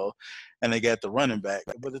ago. So, and they got the running back.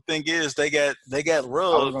 But the thing is, they got Ruggs.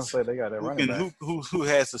 I was gonna say they got that running back who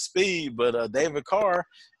has the speed, but David Carr.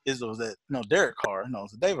 Derek Carr. No,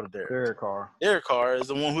 it's David or Derek. Derek Carr. Derek Carr is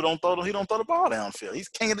the one who don't throw the ball downfield. He's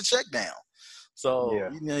king of the check down. So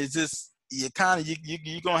it's just you're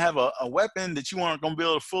gonna have a weapon that you aren't gonna be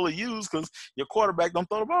able to fully use because your quarterback don't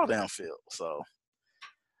throw the ball downfield. So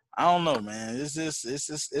I don't know, man. It's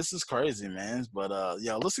just crazy, man. But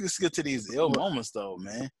let's get to these ill moments though,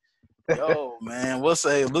 man. Yo, man, let's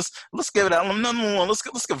give it out. Number one, let's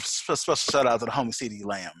give a special shout out to the homie CeeDee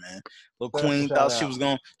Lamb, man. Little Queen thought she was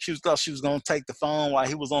gonna take the phone while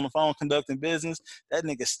he was on the phone conducting business. That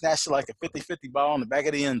nigga snatched it like a 50-50 ball in the back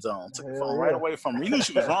of the end zone. Took the phone right away from her. You knew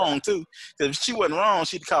she was wrong too, because if she wasn't wrong,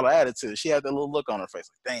 she'd call her attitude. She had that little look on her face,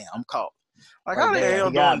 like, damn, I'm caught. Like, how the hell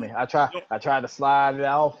he got me? I tried to slide it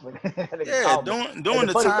off. Yeah, during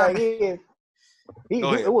the time.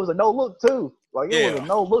 It was a no look too. Like it was a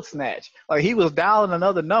no look snatch. Like he was dialing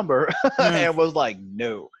another number and was like,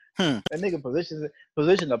 no. That nigga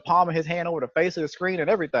positioned the palm of his hand over the face of the screen and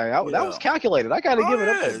everything. That was calculated. I gotta give it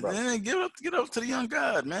up to him, bro. Man, get up to the young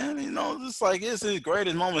God, man. You know, it's like it's his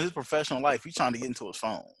greatest moment of his professional life. He's trying to get into his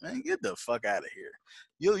phone. Man, get the fuck out of here.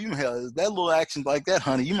 You hell, that little action like that,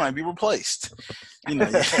 honey, you might be replaced. You know,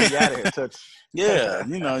 yeah,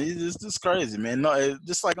 you know, it's just crazy, man. No,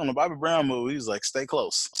 just like on the Bobby Brown movie, he's like, stay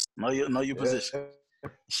close, know your position.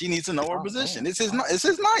 She needs to know her position. Man. It's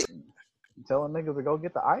his night. Telling niggas to go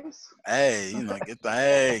get the ice. Hey, you know, get the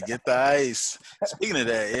ice. Speaking of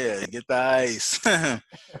that, yeah, get the ice.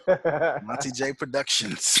 Monty J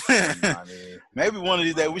Productions. Maybe one of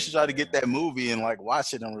these days we should try to get that movie and like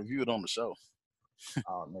watch it and review it on the show.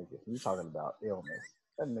 Oh, nigga, you talking about illness?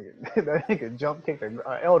 That nigga jump kicked an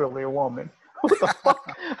elderly woman. What the fuck?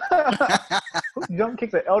 Who jump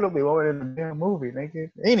kicked an elderly woman in the damn movie, nigga?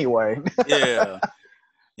 Anyway. Yeah.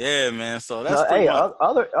 Yeah, man. So that's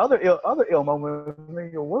other ill moments.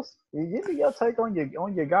 Nigga, give me your take on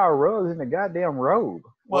your guy Ruggs in the goddamn robe.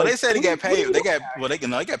 Well, like, they said he got paid. They got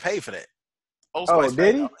paid for that. Old Spice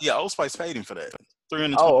did he? Yeah, Old Spice paid him for that.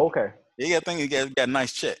 $320. Oh, okay. Yeah, I think he got a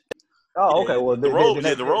nice check. Oh, okay. Well, the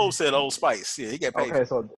robe said Old Spice. Yeah, he got paid. Okay,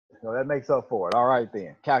 so that makes up for it. All right,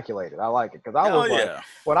 then. Calculated. I like it because I was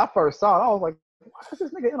when I first saw it, I was like, why is this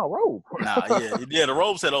nigga in a robe? Nah, yeah. The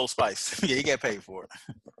robe said Old Spice. Yeah, he got paid for it.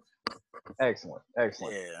 Excellent.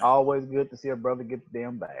 Yeah. Always good to see a brother get the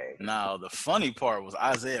damn bag. Now, the funny part was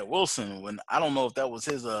Isaiah Wilson when I don't know if that was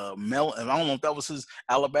his I don't know if that was his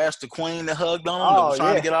Alabaster Queen that hugged on him that was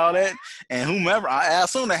trying to get all that. And whomever, I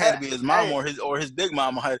assume that had to be his mom or his big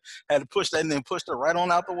mama had to push that and then pushed her right on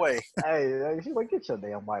out the way. Hey, she's like, get your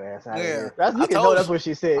damn white ass out of here. That's what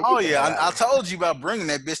she said. Oh yeah, I told you about bringing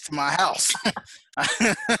that bitch to my house.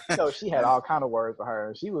 She had all kind of words for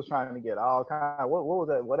her. She was trying to get all kind of what was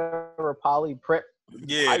that? Whatever poly prep,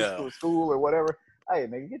 high school or whatever. Hey,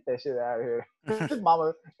 nigga, get that shit out of here. His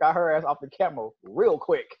mama got her ass off the camera real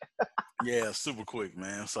quick. Yeah, super quick,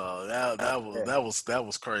 man. So that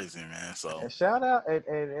was crazy, man. So and shout out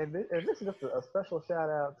and this is just a special shout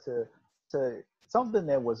out to something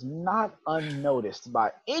that was not unnoticed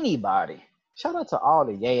by anybody. Shout out to all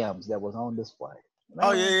the yams that was on display. Man.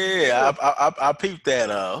 Oh yeah. I peeped that.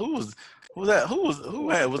 Who was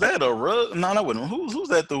that a rug? No, that wasn't. Who's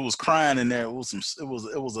that who was crying in there? It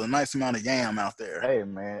was a nice amount of yam out there. Hey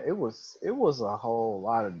man, it was a whole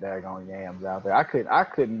lot of daggone yams out there. I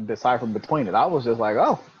couldn't decipher between it. I was just like,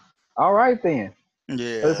 oh, all right then.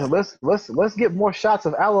 Yeah. Listen, let's get more shots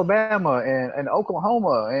of Alabama and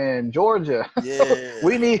Oklahoma and Georgia. Yeah.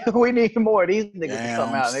 we need more of these niggas to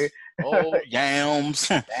come out, nigga. Oh, yams.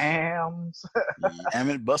 Yams. Yam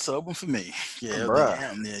it bust open for me. Yeah,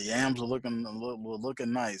 the yams are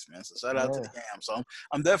looking nice, man. So shout out to the yams. So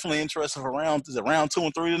I'm definitely interested for round 2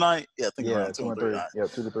 and 3 tonight. Yeah, I think round 2 and 3 tonight. Yeah,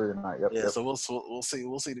 2 to 3 tonight. Yep. Yeah, so we'll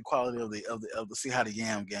see the quality of the see how the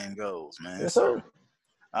yam game goes, man. Yes, sir.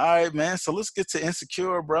 All right, man. So let's get to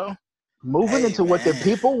Insecure, bro. Moving into what the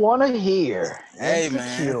people want to hear. Hey,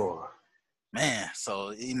 Insecure. Man,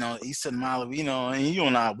 so, you know, Issa and Molly, you know, and you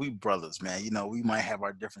and I, we brothers, man. You know, we might have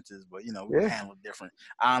our differences, but, you know, we handle it different.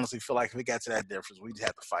 I honestly feel like if it got to that difference, we'd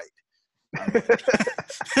have to fight.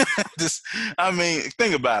 I mean,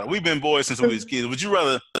 think about it. We've been boys since we was kids. Would you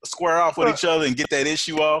rather square off with each other and get that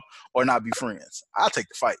issue off or not be friends? I'll take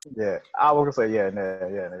the fight. Yeah, I was going to say,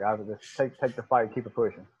 I would just take the fight and keep it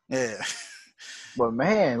pushing. Yeah. But,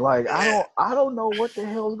 man, like, I don't know what the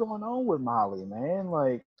hell's going on with Molly, man.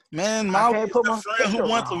 Like, man, Molly is the friend who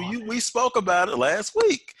wants to. We spoke about it last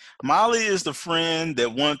week. Molly is the friend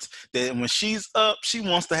that when she's up, she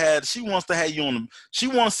wants to have you on. She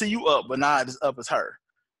wants to see you up, but not as up as her.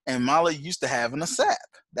 And Molly used to having a sap.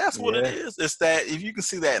 That's what it is. It's that if you can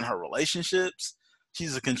see that in her relationships,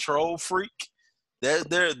 she's a control freak.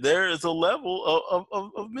 There is a level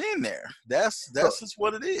of being there. That's just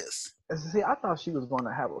what it is. See, I thought she was going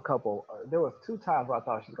to have a couple. There was 2 times where I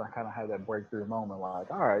thought she was going to kind of have that breakthrough moment.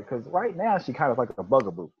 Like, all right, because right now she kind of like a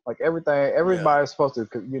bugaboo. Like everybody's supposed to,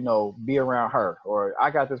 you know, be around her. Or I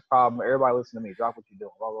got this problem. Everybody listen to me. Drop what you're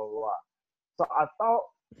doing. Blah blah blah. So I thought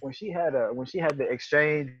when she had the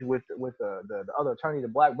exchange with the other attorney, the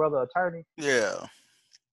black brother attorney. Yeah.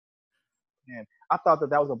 And I thought that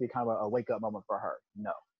was going to be kind of a wake up moment for her.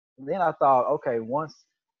 No. And then I thought, okay, once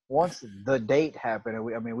the date happened, and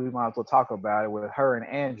we might as well talk about it with her and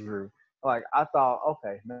Andrew. Like I thought,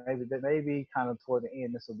 okay, maybe kind of toward the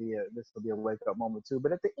end, this will be a wake up moment too.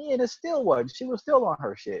 But at the end, it still wasn't. She was still on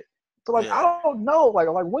her shit. So like I don't know, like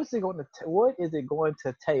what is it going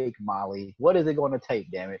to take, Molly? What is it going to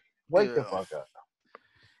take? Damn it, Wake the fuck up.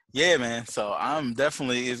 Yeah, man. So I'm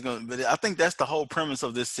definitely is gonna, but I think that's the whole premise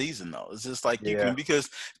of this season, though. It's just like you can, because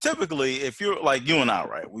typically, if you're like you and I,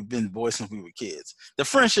 right? We've been boys since we were kids. The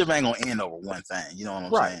friendship ain't gonna end over one thing. You know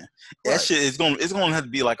what I'm saying? That shit is gonna have to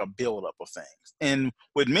be like a build up of things. And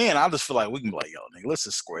with men, I just feel like we can be like, yo, nigga, let's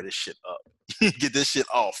just square this shit up, get this shit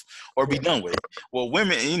off, or be done with it. Well,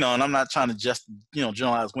 women, you know, and I'm not trying to just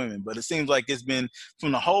generalize women, but it seems like it's been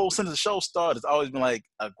from the whole since the show started. It's always been like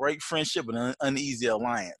a great friendship and an uneasy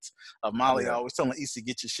alliance. Molly always telling Issa,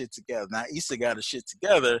 get your shit together. Now Issa got her shit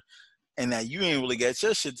together, and now you ain't really got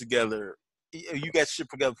your shit together. You got shit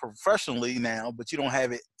together professionally now, but you don't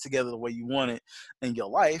have it together the way you want it in your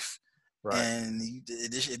life. Right. And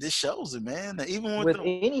this shows it, man. Even with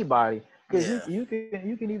anybody, because you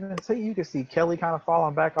can even see Kelly kind of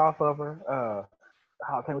falling back off of her.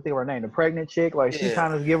 How can we think of her name? The pregnant chick, like she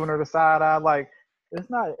kind of giving her the side eye, like. It's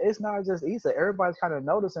not just Issa. Everybody's kind of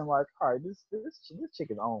noticing, like, all right, this chick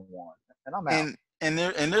is on one, and I'm out.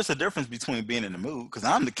 And there's a difference between being in the mood, because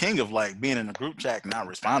I'm the king of like being in a group chat and not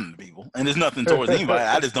responding to people, and there's nothing towards anybody.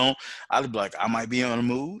 I just don't. I'd be like, I might be in a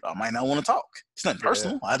mood, I might not want to talk. It's nothing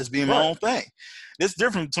personal. I just be in my own thing. It's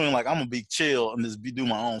different between like I'm gonna be chill and just do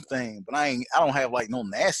my own thing, but I don't have like no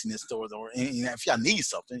nastiness towards or anything. If y'all need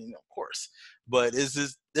something, of course. But it's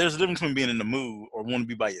just there's a difference between being in the mood or want to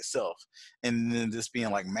be by yourself and then just being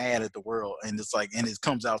like mad at the world and it's like and it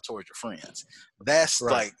comes out towards your friends. That's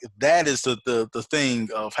like that is the thing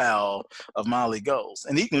of how of Molly goes.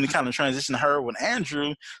 And even when it kind of transitioned her with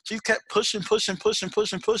Andrew, she kept pushing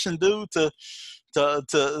dude to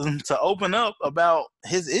open up about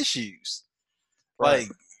his issues. Like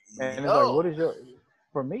and it's like, what is your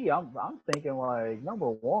for me, I'm thinking like number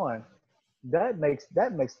one, that makes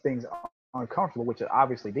things uncomfortable, which it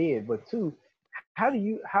obviously did, but two, how are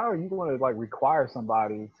you going to like require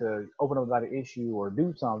somebody to open up about an issue or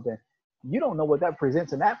do something? You don't know what that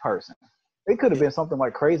presents in that person. It could have been something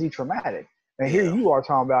like crazy traumatic, and here you are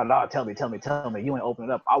talking about, tell me, you ain't open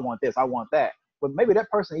it up, I want this, I want that. But maybe that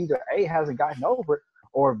person either A, hasn't gotten over it,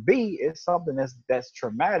 or B, it's something that's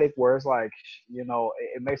traumatic where it's like,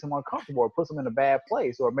 it makes them uncomfortable or puts them in a bad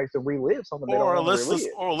place or it makes them relive something they don't want to relive.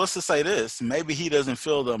 Or let's just say this. Maybe he doesn't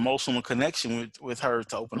feel the emotional connection with her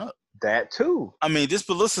to open up. That too. I mean,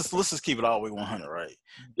 but let's just keep it all the way 100, right?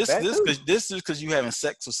 This is because you having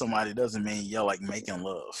sex with somebody doesn't mean you're like making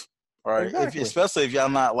love. Right, exactly. Especially if y'all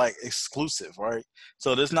not like exclusive, right?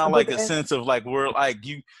 So there's not like a sense of like we're like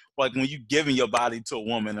you like when you giving your body to a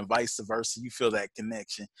woman and vice versa, you feel that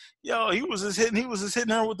connection. Yo, he was just hitting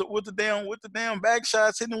her with the damn back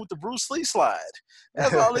shots, hitting her with the Bruce Lee slide.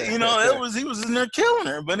 That's all he was in there killing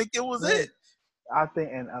her, but it was it. I think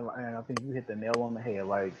and I think you hit the nail on the head.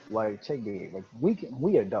 Like check it. Like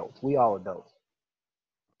we adults, we all adults.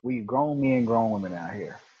 We grown men, grown women out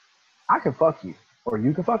here. I can fuck you. Or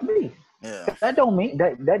you can fuck me. Yeah. That don't mean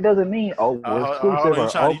that doesn't mean we're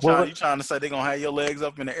exclusive. You trying to say they're gonna have your legs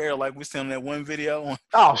up in the air like we seen in that one video?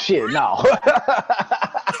 Oh shit, no.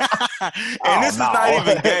 And this is not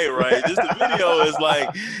even gay, right? This the video is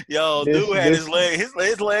like, yo, dude had his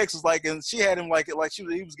legs was like, and she had him like she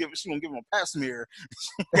gonna give him a pap smear.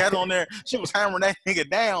 She got on there, she was hammering that nigga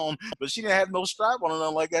down, but she didn't have no strap on or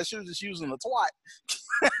nothing like that. She was just using a twat.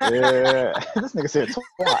 Yeah, this nigga said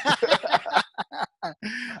twat.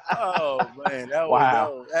 Oh man, that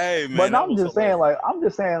was hey man. But I'm just saying,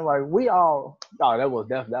 like we all. Oh, that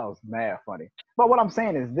was mad funny. But what I'm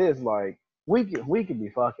saying is this: like we could be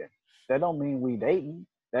fucking. That don't mean we dating.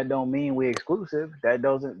 That don't mean we exclusive. That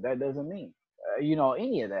doesn't mean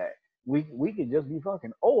any of that. We could just be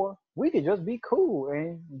fucking, or we could just be cool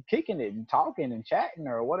and kicking it and talking and chatting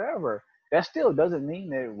or whatever. That still doesn't mean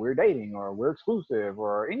that we're dating or we're exclusive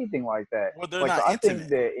or anything like that. Well, they're not intimate. I think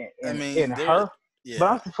that in her. Yeah.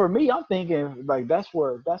 But for me, I'm thinking like that's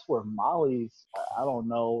where Molly's I don't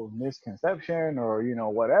know misconception or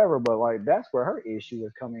whatever, but like that's where her issue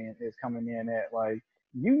is coming in at like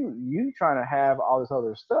you trying to have all this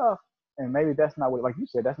other stuff and maybe that's not what, like you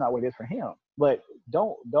said, that's not what it is for him. But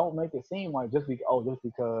don't make it seem like just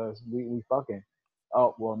because we fucking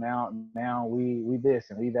well now we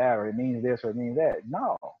this and we that or it means this or it means that.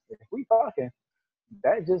 No, if we fucking,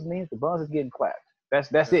 that just means the buns is getting clapped.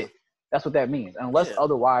 That's it. That's what that means, unless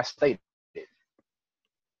otherwise stated.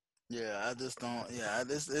 Yeah, I just don't. Yeah,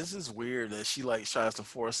 this is weird that she like tries to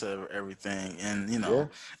force everything, and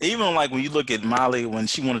even like when you look at Molly when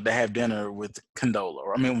she wanted to have dinner with Condola,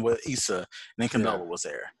 or I mean with Issa, and then Condola was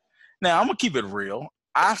there. Now I'm gonna keep it real.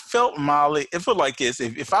 I felt Molly. It felt like this.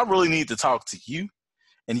 If I really need to talk to you,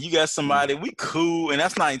 and you got somebody we cool, and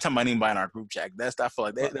that's not even talking about anybody in our group chat. I feel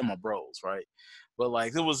like they're my bros, right? But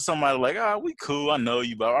like it was somebody like, oh, we cool, I know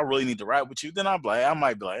you, but I really need to ride with you. Then I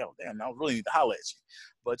might be like, oh damn, I really need to holler at you.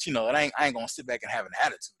 But you know, I ain't gonna sit back and have an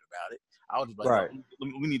attitude about it. I was just like, right.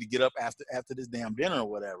 we need to get up after this damn dinner or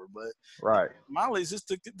whatever. But right. Molly's just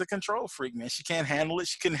the control freak, man. She can't handle it.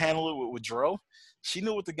 She couldn't handle it with Dro. She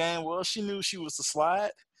knew what the game was. She knew she was the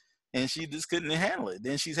slide, and she just couldn't handle it.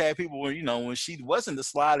 Then she's had people where, you know, when she wasn't the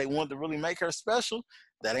slide, they wanted to really make her special.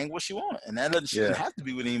 That ain't what she wanted, and that doesn't. She didn't have to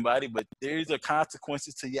be with anybody, but there's a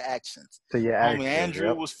consequences to your actions. Homie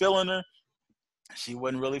Andrew was feeling her. She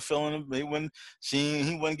wasn't really feeling him. He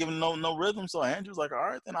wasn't giving no rhythm. So Andrew's like, all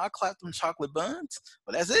right, then I'll clap them chocolate buns.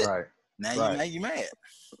 But that's it. Right. Now you mad.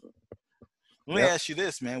 Let me ask you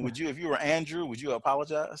this, man. Would you, if you were Andrew, would you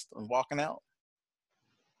apologize for walking out?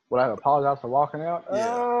 Would I apologize for walking out?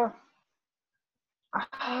 Yeah.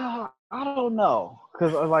 I don't know,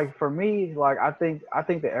 because like for me, like I think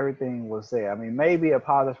that everything was there. I mean, maybe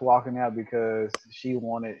apologize for walking out because she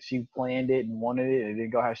planned it and wanted it, and it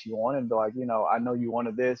didn't go how she wanted. But like, you know, I know you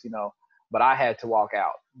wanted this, you know, but I had to walk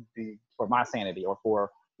out for my sanity or for,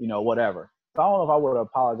 you know, whatever. So I don't know if I would have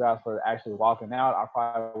apologized for actually walking out. I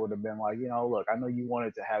probably would have been like, you know, look, I know you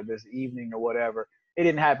wanted to have this evening or whatever. It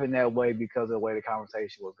didn't happen that way because of the way the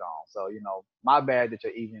conversation was gone. So, you know, my bad that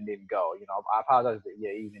your evening didn't go. You know, I apologize that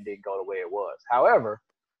your evening didn't go the way it was. However,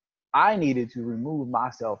 I needed to remove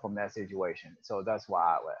myself from that situation. So that's why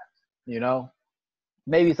I left, you know?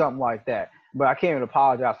 Maybe something like that. But I can't even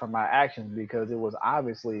apologize for my actions because it was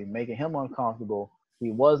obviously making him uncomfortable. He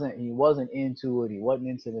wasn't into it. He wasn't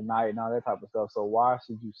into the night and all that type of stuff. So why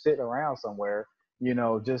should you sit around somewhere, you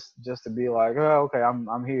know, just to be like, oh, okay,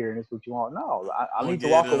 I'm here and it's what you want. No, I need to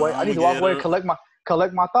walk away. I need to walk away and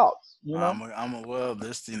collect my thoughts. You know, well,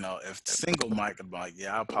 this, you know, if single Mike would be like,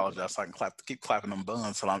 yeah, I apologize, so I can keep clapping them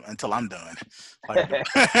buns until I'm done. Like,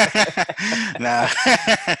 nah,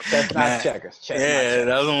 that's not checkers. Yeah,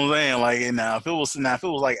 that's what I'm saying. Like, now if it was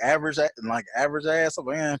like average ass,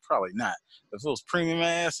 man, probably not. If it was premium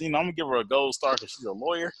ass, you know, I'm gonna give her a gold star because she's a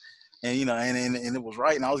lawyer. And, you know, and it was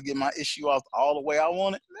right, and I was getting my issue off all the way I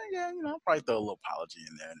wanted. Yeah, you know, I'll probably throw a little apology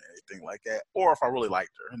in there and everything like that. Or if I really liked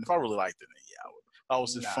her, and if I really liked her, then yeah, I would. I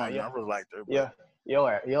was just fun. Yeah. I really liked her. But.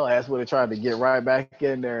 Yeah, your ass would have tried to get right back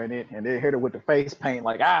in there and then hit her with the face paint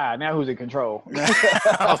like, now who's in control?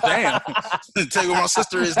 Oh, damn. Tell you where my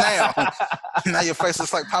sister is now. Now your face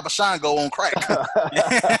looks like Papa Shango on crack.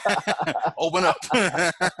 Open up.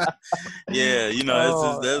 Yeah, you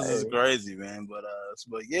know, this is crazy, man. But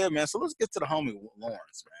yeah, man. So let's get to the homie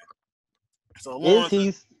Lawrence, man. So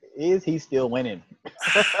Lawrence, is he still winning?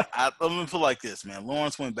 I'm gonna put it like this, man.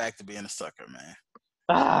 Lawrence went back to being a sucker,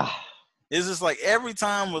 man. It's just like every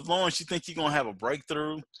time with Lawrence, you think you're going to have a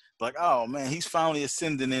breakthrough. Like, oh, man, he's finally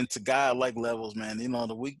ascending into God-like levels, man. You know,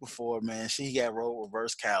 the week before, man, she got role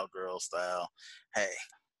reverse cowgirl style. Hey,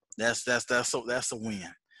 that's a win.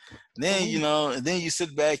 Then, you know, and then you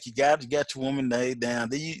sit back, you got your woman laid down.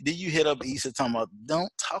 Then you hit up Issa talking about,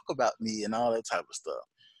 don't talk about me and all that type of stuff.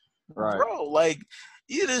 Right. Bro, like,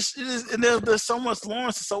 it is, and there's so much.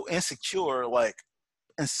 Lawrence is so insecure, like,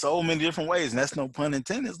 in so many different ways, and that's no pun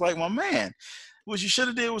intended. It's like, my man, what you should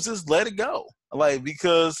have did was just let it go. Like,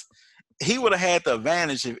 because he would have had the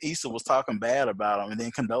advantage if Issa was talking bad about him, and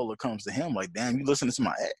then Condola comes to him like, damn, you listening to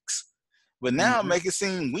my ex. But now make it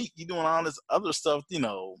seem weak. You doing all this other stuff, you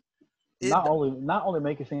know. Not only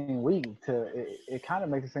make it seem weak, it kind of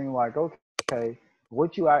makes it seem like, okay,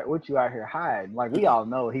 what you out here hiding? Like, we all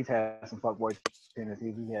know he's had some fuckboy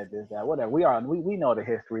tendencies. He had this, that, whatever. We know the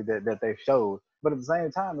history that they've showed. But at the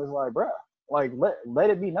same time, it's like, bruh, like let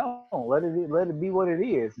it be known. Let it be what it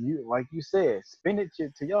is. You, like you said, spin it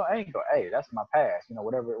to your angle. Hey, that's my past. You know,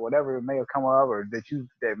 whatever it may have come up or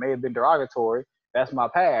that may have been derogatory. That's my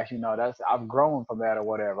past. You know, I've grown from that or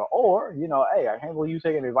whatever. Or, you know, hey, I can't believe you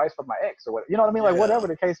taking advice from my ex or what. You know what I mean? Like, whatever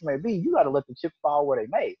the case may be, you got to let the chips fall where they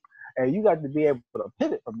may. And you got to be able to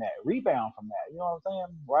pivot from that, rebound from that. You know what I'm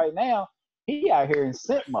saying? Right now, he out here in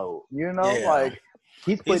simp mode. You know, like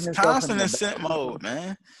he's constant in simp mode,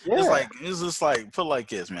 man. Yeah. It's just like put it like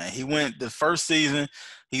this, man. He went the first season,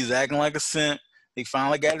 he's acting like a simp. He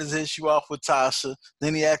finally got his issue off with Tasha.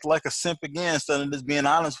 Then he acted like a simp again instead of just being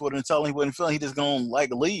honest with her and telling him he wasn't feeling. He just gonna like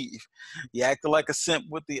leave. He acted like a simp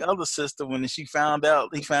with the other sister when he found out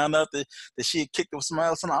that she had kicked with somebody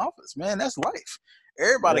else in the office. Man, that's life.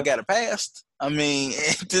 Everybody got a past. I mean,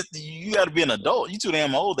 you got to be an adult. You too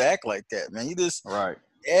damn old to act like that, man. You just right.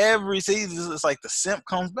 Every season, it's like the simp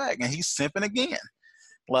comes back and he's simping again.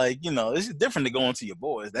 Like, you know, it's different to going to your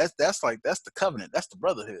boys. That's the covenant. That's the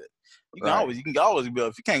brotherhood. Right. You can always be,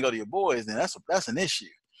 if you can't go to your boys, then that's an issue.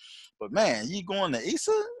 But man, you going to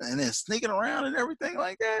Issa and then sneaking around and everything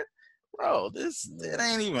like that, bro. It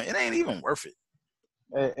ain't even worth it.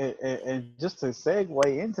 And just to segue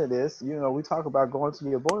into this, you know, we talk about going to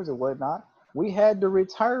your boys and whatnot. We had the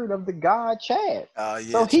return of the God Chad. Yeah,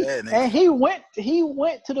 So Chad, he went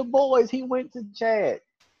to the boys. He went to Chad,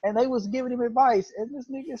 and they was giving him advice, and this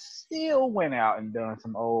nigga still went out and done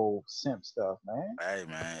some old simp stuff, man. Hey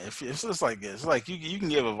man, if it's just like this, it's like you can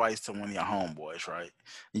give advice to one of your homeboys, right?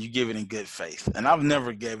 And you give it in good faith. And I've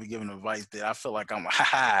never given advice that I feel like I'm like,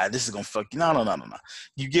 ha, this is gonna fuck you. No.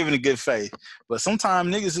 You give it in good faith. But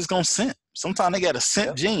sometimes niggas is gonna simp. Sometimes they got a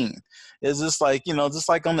simp gene. It's just like, you know, just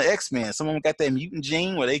like on the X-Men. Some of them got that mutant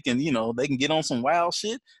gene where they can, you know, they can get on some wild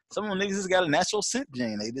shit. Some of them niggas just got a natural simp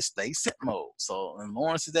gene. They just stay simp mode. So, and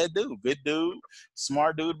Lawrence is that dude. Good dude,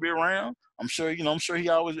 smart dude to be around. I'm sure he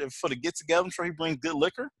always, for the get together, I'm sure he brings good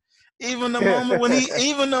liquor. Even the moment when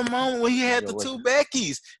he had the two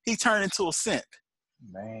Beckys, he turned into a simp.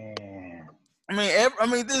 Man. I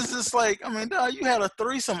mean, this is just like, I mean, dog, you had a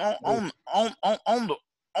threesome on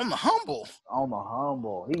the humble. On the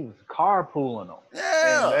humble. He was carpooling them.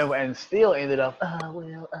 Yeah. And still ended up,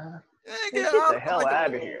 get the hell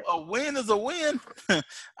out of here. A win is a win. Yes,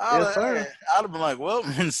 sir. I'd have been like, well,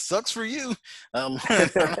 sucks for you.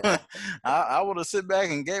 I would have sit back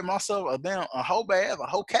and gave myself a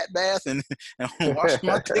whole cat bath, and washed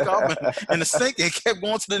my dick off in the sink and kept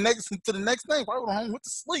going to the next thing. Probably went home, went to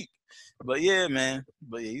sleep. But yeah, man.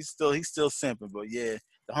 But yeah, he's still simping. But yeah,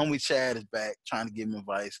 the homie Chad is back trying to give him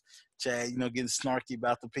advice. Chad, you know, getting snarky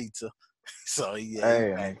about the pizza. So yeah,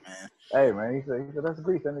 hey, man. Hey man, he said that's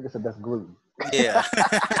grease. That nigga said that's gluten. Yeah.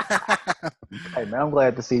 Hey man, I'm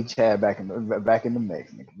glad to see Chad back in the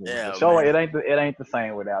mix. Nigga. Yeah, show it ain't the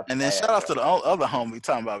same without. And then shout out to the other homie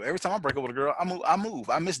talking about every time I break up with a girl, I move.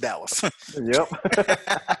 I miss Dallas. Yep.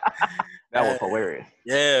 That was hilarious.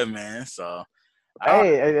 Yeah, man. So.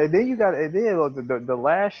 Hey, and then you got the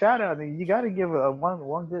last shout out. You got to give one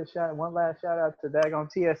last shout out to Dagon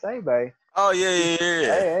TSA Bay. Oh yeah.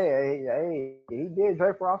 Hey, he did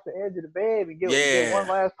drape her off the edge of the bed and get one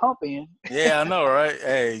last pump in. Yeah, I know, right?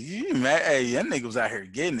 Hey, that nigga was out here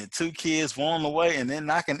getting it. 2 kids, one on the way, and then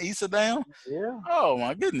knocking Issa down. Yeah. Oh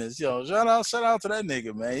my goodness, yo! Shout out to that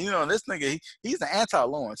nigga, man. You know this nigga, he's an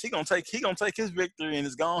anti-Lawrence. He gonna take his victory and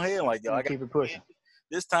it's gone ahead. Like, yo, I keep it pushing.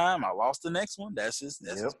 This time I lost the next one. That's just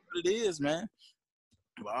what it is, man.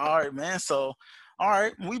 But, all right, man. So, all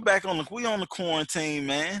right, we on the quarantine,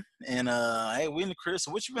 man. And hey, we in the crib.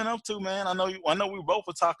 So what you been up to, man? I know we both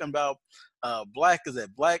were talking about Black. Is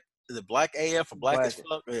it Black AF or Black as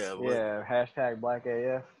fuck? Yeah. Hashtag Black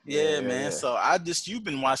AF. Yeah, man. Yeah. So you've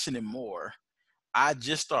been watching it more. I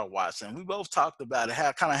just started watching. We both talked about it. How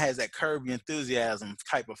it kind of has that Curb Your Enthusiasm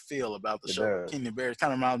type of feel about the show. Kenya Barris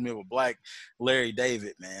kind of reminds me of a Black Larry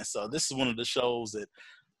David, man. So this is one of the shows that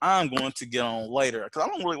I'm going to get on later because I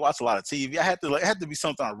don't really watch a lot of TV. It had to be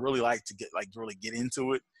something I really like to really get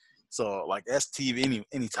into it. So like STV,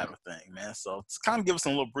 any type of thing, man. So to kind of give us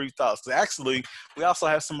some little brief thoughts. So actually, we also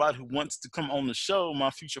have somebody who wants to come on the show. My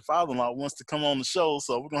future father-in-law wants to come on the show,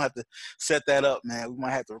 so we're gonna have to set that up, man. We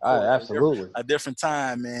might have to record a different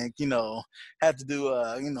time, man. You know, have to do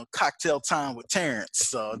cocktail time with Terrence.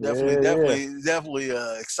 So definitely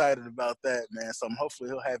excited about that, man. So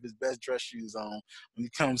hopefully he'll have his best dress shoes on when he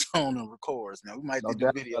comes on and records, man. We might do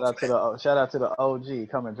videos. Shout out to the OG.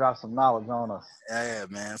 Come and drop some knowledge on us. Yeah,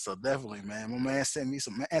 man. So definitely, man. My man sent me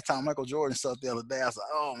some anti-Michael Jordan stuff the other day. I was like,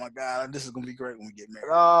 oh my God, this is gonna be great when we get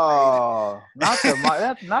married. Oh, not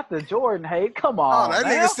the Jordan hate. Come on. Oh, that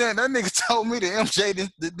nigga told me that MJ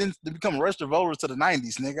didn't become a registered voter to the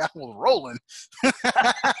 90s, nigga. I was rolling.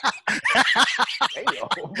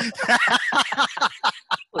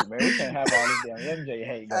 Look, man, we can't have all this damn MJ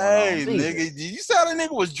hate going on. Hey, nigga, you saw that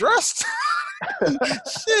nigga was dressed?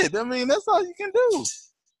 Shit, I mean, that's all you can do.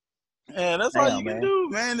 Yeah, that's all you can do,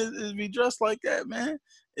 man, is be dressed like that, man.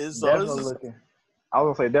 I was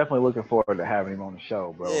gonna say definitely looking forward to having him on the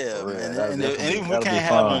show, bro. Yeah, man. And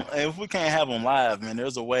if we can't have him live, man,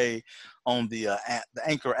 there's a way on the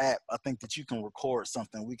Anchor app. I think that you can record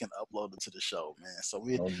something. We can upload it to the show, man. So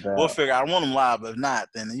we'll figure out. I want him live. If not,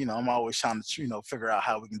 then I'm always trying to figure out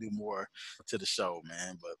how we can do more to the show,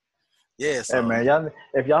 man. But yeah, so hey, man,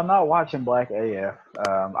 if y'all not watching Black AF,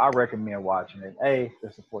 I recommend watching it.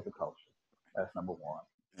 To support the culture. That's number one.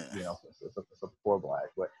 Yeah. Support Black.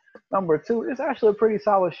 But number two, it's actually a pretty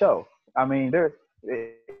solid show. I mean,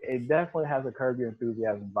 it definitely has a Curb Your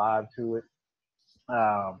Enthusiasm vibe to it.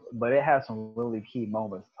 But it has some really key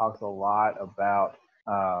moments. Talks a lot about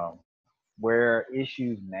um, where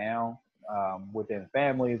issues now within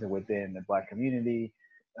families and within the Black community,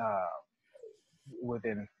 uh,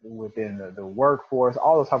 within the workforce,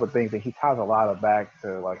 all those type of things. And he ties a lot of back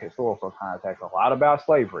to like historical context, a lot about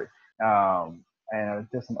slavery, and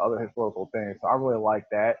just some other historical things. So I really like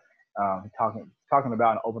that. Talking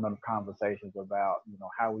about and opening up conversations about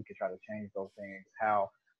how we could try to change those things, how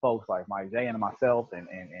folks like Mike J and myself and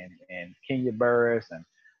Kenya Burris and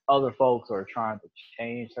other folks are trying to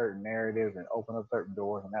change certain narratives and open up certain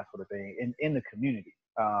doors and that sort of thing in the community.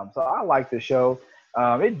 So I like the show.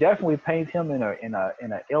 It definitely paints him in a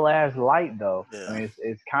ill ass light though. Yeah. I mean,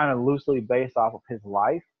 it's kind of loosely based off of his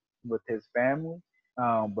life with his family.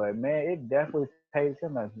 But man, it definitely paints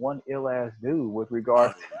him as one ill ass dude with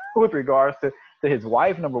regards to his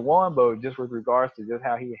wife, number one, but just with regards to just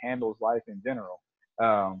how he handles life in general.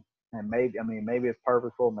 And maybe it's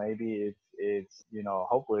purposeful, maybe it's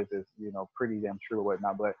hopefully it's pretty damn true or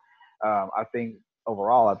whatnot. But I think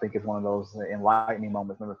overall, I think it's one of those enlightening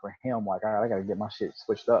moments. Maybe for him, like, all right, I got to get my shit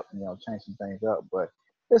switched up, change some things up. But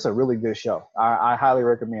it's a really good show. I highly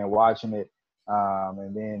recommend watching it.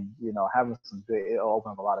 And then having some good, it'll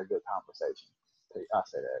open up a lot of good conversations. I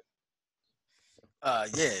say that.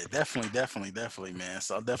 Yeah, definitely, man.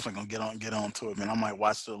 So I'm definitely gonna get on to it, man. I might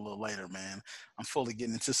watch it a little later, man. I'm fully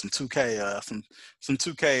getting into some 2K, some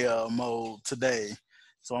 2K mode today.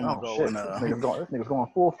 So I'm gonna go shit. and this nigga's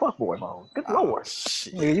going full fuckboy mode. Good lord.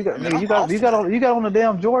 Shit. Nigga, you got on the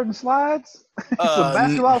damn Jordan slides with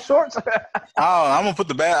basketball shorts. I'm gonna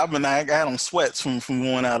put I got on sweats from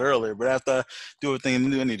going out earlier, but after I do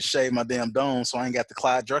everything I need to shave my damn dome so I ain't got the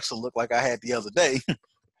Clyde Drexler look like I had the other day.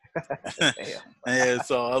 And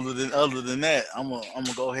so other than that, I'm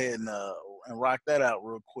gonna go ahead and rock that out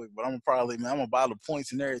real quick. But I'm gonna buy the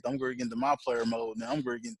points and everything. I'm gonna get into my player mode now. I'm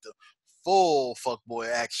gonna get into full fuckboy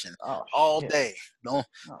action all day. Don't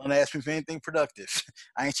ask me for anything productive.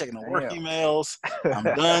 I ain't checking no work emails. I'm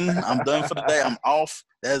done. I'm done for the day. I'm off.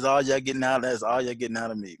 That's all y'all getting out. That's all y'all getting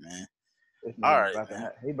out of me, man. All right,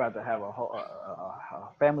 he about to have a whole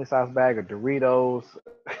family size bag of Doritos,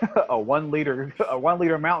 a 1 liter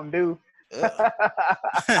Mountain Dew.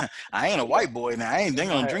 I ain't a white boy now. I ain't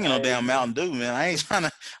drinking no damn Mountain Dew, man. I ain't trying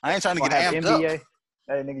to get amped NBA, up.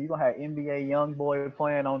 Hey nigga, you gonna have NBA young boy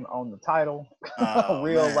playing on the title,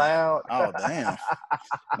 real loud. Oh damn,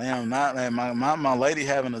 man! Not my lady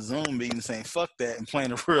having a Zoom meeting saying fuck that and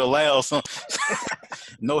playing it real loud. So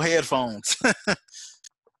no headphones.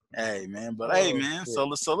 Hey man, hey man,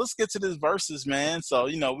 shit. so let's get to this verses, man. So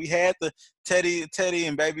we had the Teddy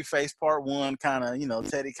and Babyface part 1. Kind of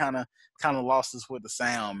Teddy kind of lost us with the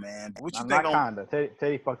sound, man. But what you think?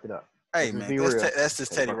 Teddy fucked it up. Hey man, that's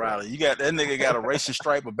just Teddy Riley. You got that nigga got a racing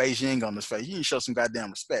stripe of Beijing on his face. You need to show some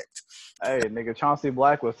goddamn respect. Hey nigga, Chauncey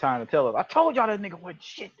Black was trying to tell us. I told y'all that nigga wasn't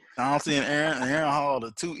shit. Chauncey and Aaron Hall,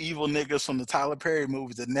 the 2 evil niggas from the Tyler Perry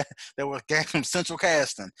movies that were from Central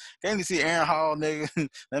Casting. Can't you see Aaron Hall, nigga?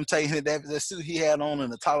 Them taking that suit he had on in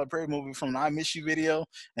the Tyler Perry movie from the I Miss You video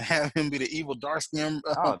and have him be the evil dark skin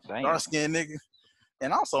nigga.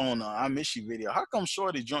 And also on the I Miss You video, how come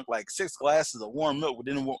Shorty drunk like 6 glasses of warm milk but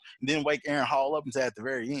didn't wake Aaron Hall up until at the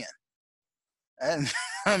very end? And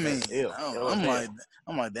I mean,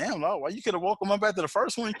 I'm like, damn, Lord, why you could have woke him up after the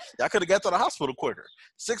first one? Y'all could have got to the hospital quicker.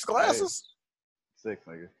 6 glasses? 6,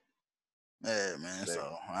 nigga. Yeah, man. 6.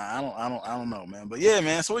 So I don't know, man. But yeah,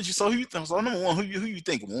 man. So who you think? So number one, who you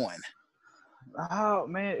think won? Oh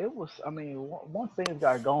man, it was. I mean, once things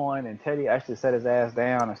got going and Teddy actually set his ass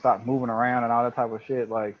down and stopped moving around and all that type of shit,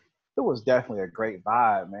 like it was definitely a great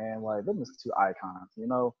vibe, man. Like them is 2 icons,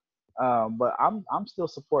 But I'm still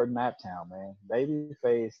supporting Naptown, man.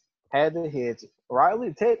 Babyface had the hits.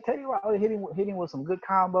 Teddy Riley hitting with some good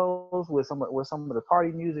combos with some of the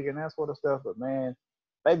party music and that sort of stuff. But man,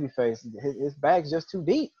 Babyface, his bag's just too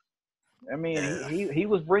deep. I mean, he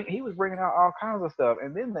was bringing out all kinds of stuff.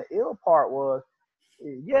 And then the ill part was,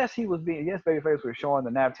 Babyface was showing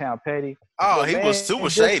the Naptown Petty. Oh, he was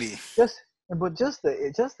super shady. But just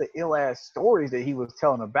the ill ass stories that he was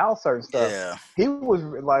telling about certain stuff. Yeah. He was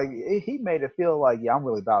like, he made it feel like, yeah, I'm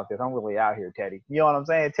really about this. I'm really out here, Teddy. You know what I'm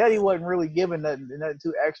saying? Teddy wasn't really giving nothing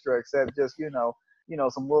too extra except just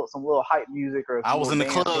some little hype music or. I was in the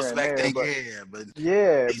clubs back then, but he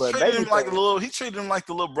treated him like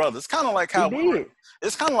the little brother. It's kind of like how we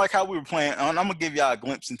were playing. I'm gonna give y'all a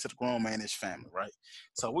glimpse into the grown manish family, right?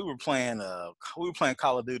 So we were playing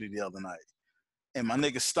Call of Duty the other night, and my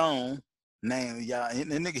nigga Stone. And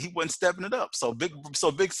the nigga, he wasn't stepping it up. So big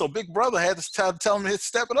brother had to tell him to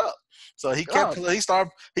step it up. So he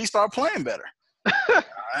started playing better.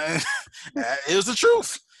 It was the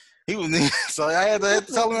truth. He was so I had to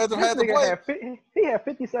tell him I had to play. He had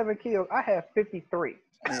 57 kills. I had 53.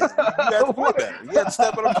 Yeah, you had to play better. You had to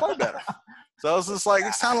step up and play better. So it's just like,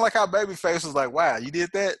 it's kind of like how Babyface was like, wow, you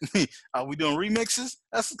did that? Are we doing remixes?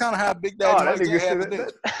 That's kind of how Big Daddy Mike had to do.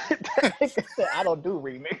 That nigga said, I don't do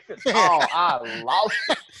remixes. Oh, I lost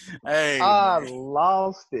it. Hey, I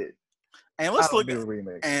lost it. And let's look at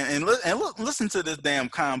listen to this damn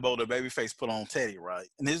combo that Babyface put on Teddy, right?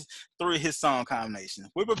 And his his song combinations: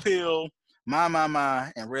 Whip Appeal,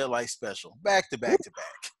 My, and Red Light Special, back to back to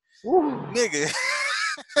back. Nigga.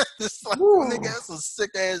 This like, nigga, that's some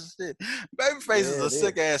sick ass shit. Babyface is a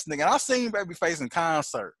sick ass nigga. And I seen Babyface in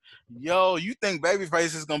concert. Yo, you think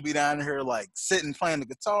Babyface is gonna be down here like sitting playing the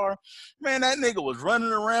guitar? Man, that nigga was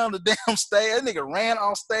running around the damn stage. That nigga ran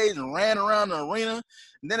off stage and ran around the arena.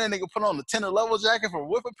 And then that nigga put on the Tender Level jacket for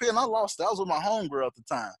Whip Appeal, and I lost it. I was with my homegirl at the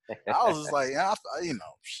time. I was just like, you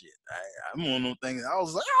know, shit. I'm one of them things. I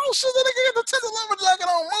was like, oh shit, that nigga get the Tender Level jacket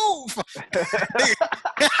on move.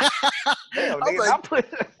 Damn, nigga, like,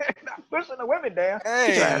 not pushing the women down.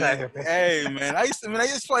 Hey, man. I used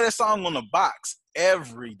to play that song on the box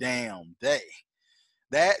every damn day.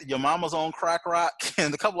 That, Your Mama's on Crack Rock,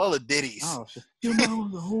 and a couple other ditties. Oh, shit. Your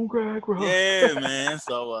Mama's on Crack Rock. Yeah, man.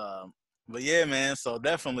 So, but yeah, man. So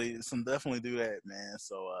definitely do that, man.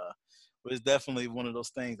 So, but it's definitely one of those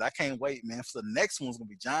things. I can't wait, man. So the next one's gonna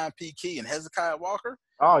be John P. Key and Hezekiah Walker.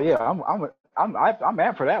 Oh yeah, I'm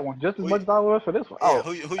amped for that one just as much as I was for this one. Yeah,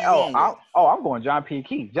 who you going with? I'm going John P.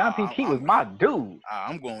 Key. John P. Key was my dude.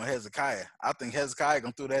 I'm going with Hezekiah. I think Hezekiah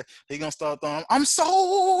gonna do that. He gonna start throwing, I'm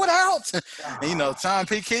sold out. And, you know, John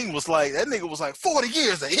P. King was like, that nigga was like 40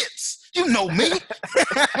 years of hits. You know me.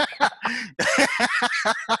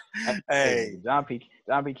 Hey, John P.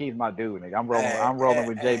 Key's my dude, nigga. I'm rolling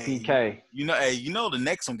with JPK. You know the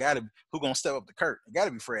next one who gonna step up to Kurt? It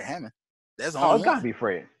gotta be Fred Hammond. That's it's gotta be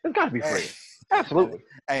Fred. It's gotta be Fred. Absolutely.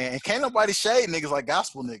 And can't nobody shade niggas like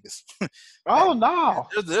gospel niggas. Oh no.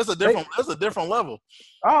 There's a different level.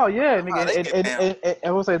 Oh yeah, nigga. And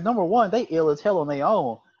I would say number one, they ill as hell on their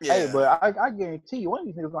own. Yeah. Hey, but I guarantee you, one of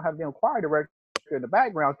these niggas gonna have them choir director in the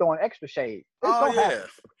background throwing extra shade. Happen.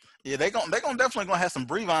 Yeah, they definitely gonna have some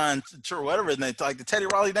Brevon or whatever his name, like the Teddy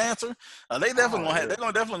Riley dancer. They're definitely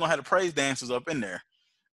gonna have the praise dancers up in there,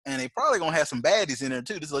 and they probably gonna have some baddies in there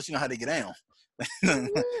too, just to let you know how they get down. Yeah.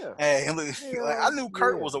 Hey, look, like, I knew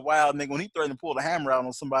Kurt was a wild nigga when he threatened to pull the hammer out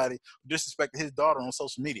on somebody who disrespected his daughter on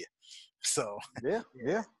social media. So yeah.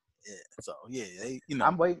 So you know.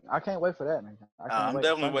 I'm waiting. I can't wait for that, man. I'm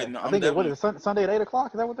definitely waiting. I think what is it, Sunday at 8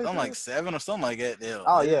 o'clock? Is that what they? Something like 7 or something like that. Yeah.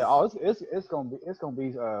 Oh yeah. Oh, it's gonna be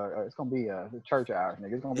the church hours,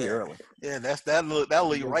 nigga. It's gonna be early. Yeah, that'll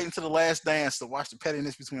lead right into The Last Dance to watch the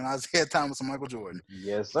pettiness between Isaiah Thomas and Michael Jordan.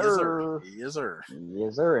 Yes, sir. Yes, sir.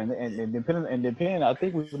 Yes, sir. And depending, I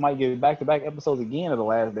think we might get back-to-back episodes again of The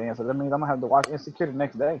Last Dance. So that means I'm gonna have to watch Insecure the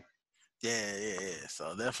next day. Yeah.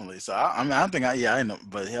 So definitely. So I know,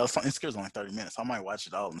 but hell, Insecure's only 30 minutes. So I might watch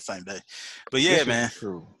it all in the same day. But yeah, man.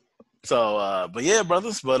 True. So, but yeah,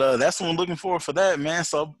 brothers. But that's what I'm looking for that, man.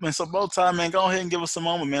 So Bowtie, man, go ahead and give us a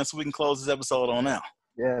moment, man, so we can close this episode on out.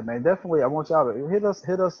 Yeah, man, definitely. I want y'all to hit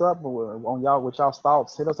us up on y'all with y'all's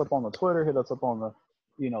thoughts. Hit us up on the Twitter. Hit us up on the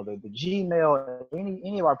the Gmail,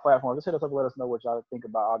 any of our platforms. Just hit us up and let us know what y'all think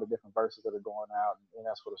about all the different verses that are going out and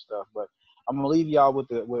that sort of stuff. But I'm gonna leave y'all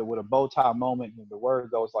with a bow tie moment. And the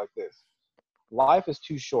word goes like this: life is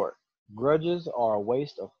too short. Grudges are a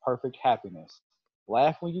waste of perfect happiness.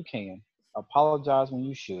 Laugh when you can, apologize when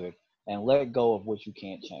you should, and let go of what you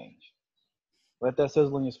can't change. Let that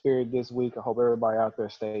sizzle in your spirit this week. I hope everybody out there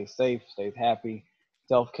stays safe, stays happy,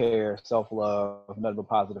 self-care, self-love, nothing but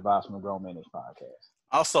positive vibes from the Grown Men Podcast.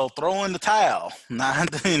 Also, throw in the tile. Shout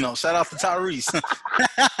out to Tyrese.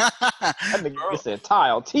 That nigga said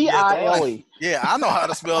tile. T-I-L-E. Yeah, I know how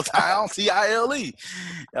to spell tile. T-I-L-E.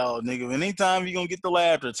 Yo, nigga, anytime you're going to get the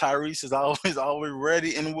laughter, Tyrese is always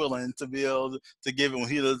ready and willing to be able to give it when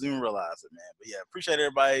he doesn't even realize it, man. But yeah, appreciate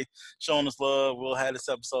everybody showing us love. We'll have this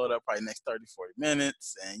episode up probably next 30, 40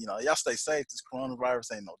 minutes. And, y'all stay safe. This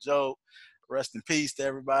coronavirus ain't no joke. Rest in peace to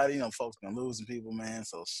everybody. Folks been losing people, man.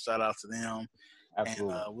 So shout out to them.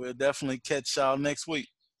 Absolutely. And we'll definitely catch y'all next week.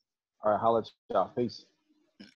 All right, holla at y'all. Peace.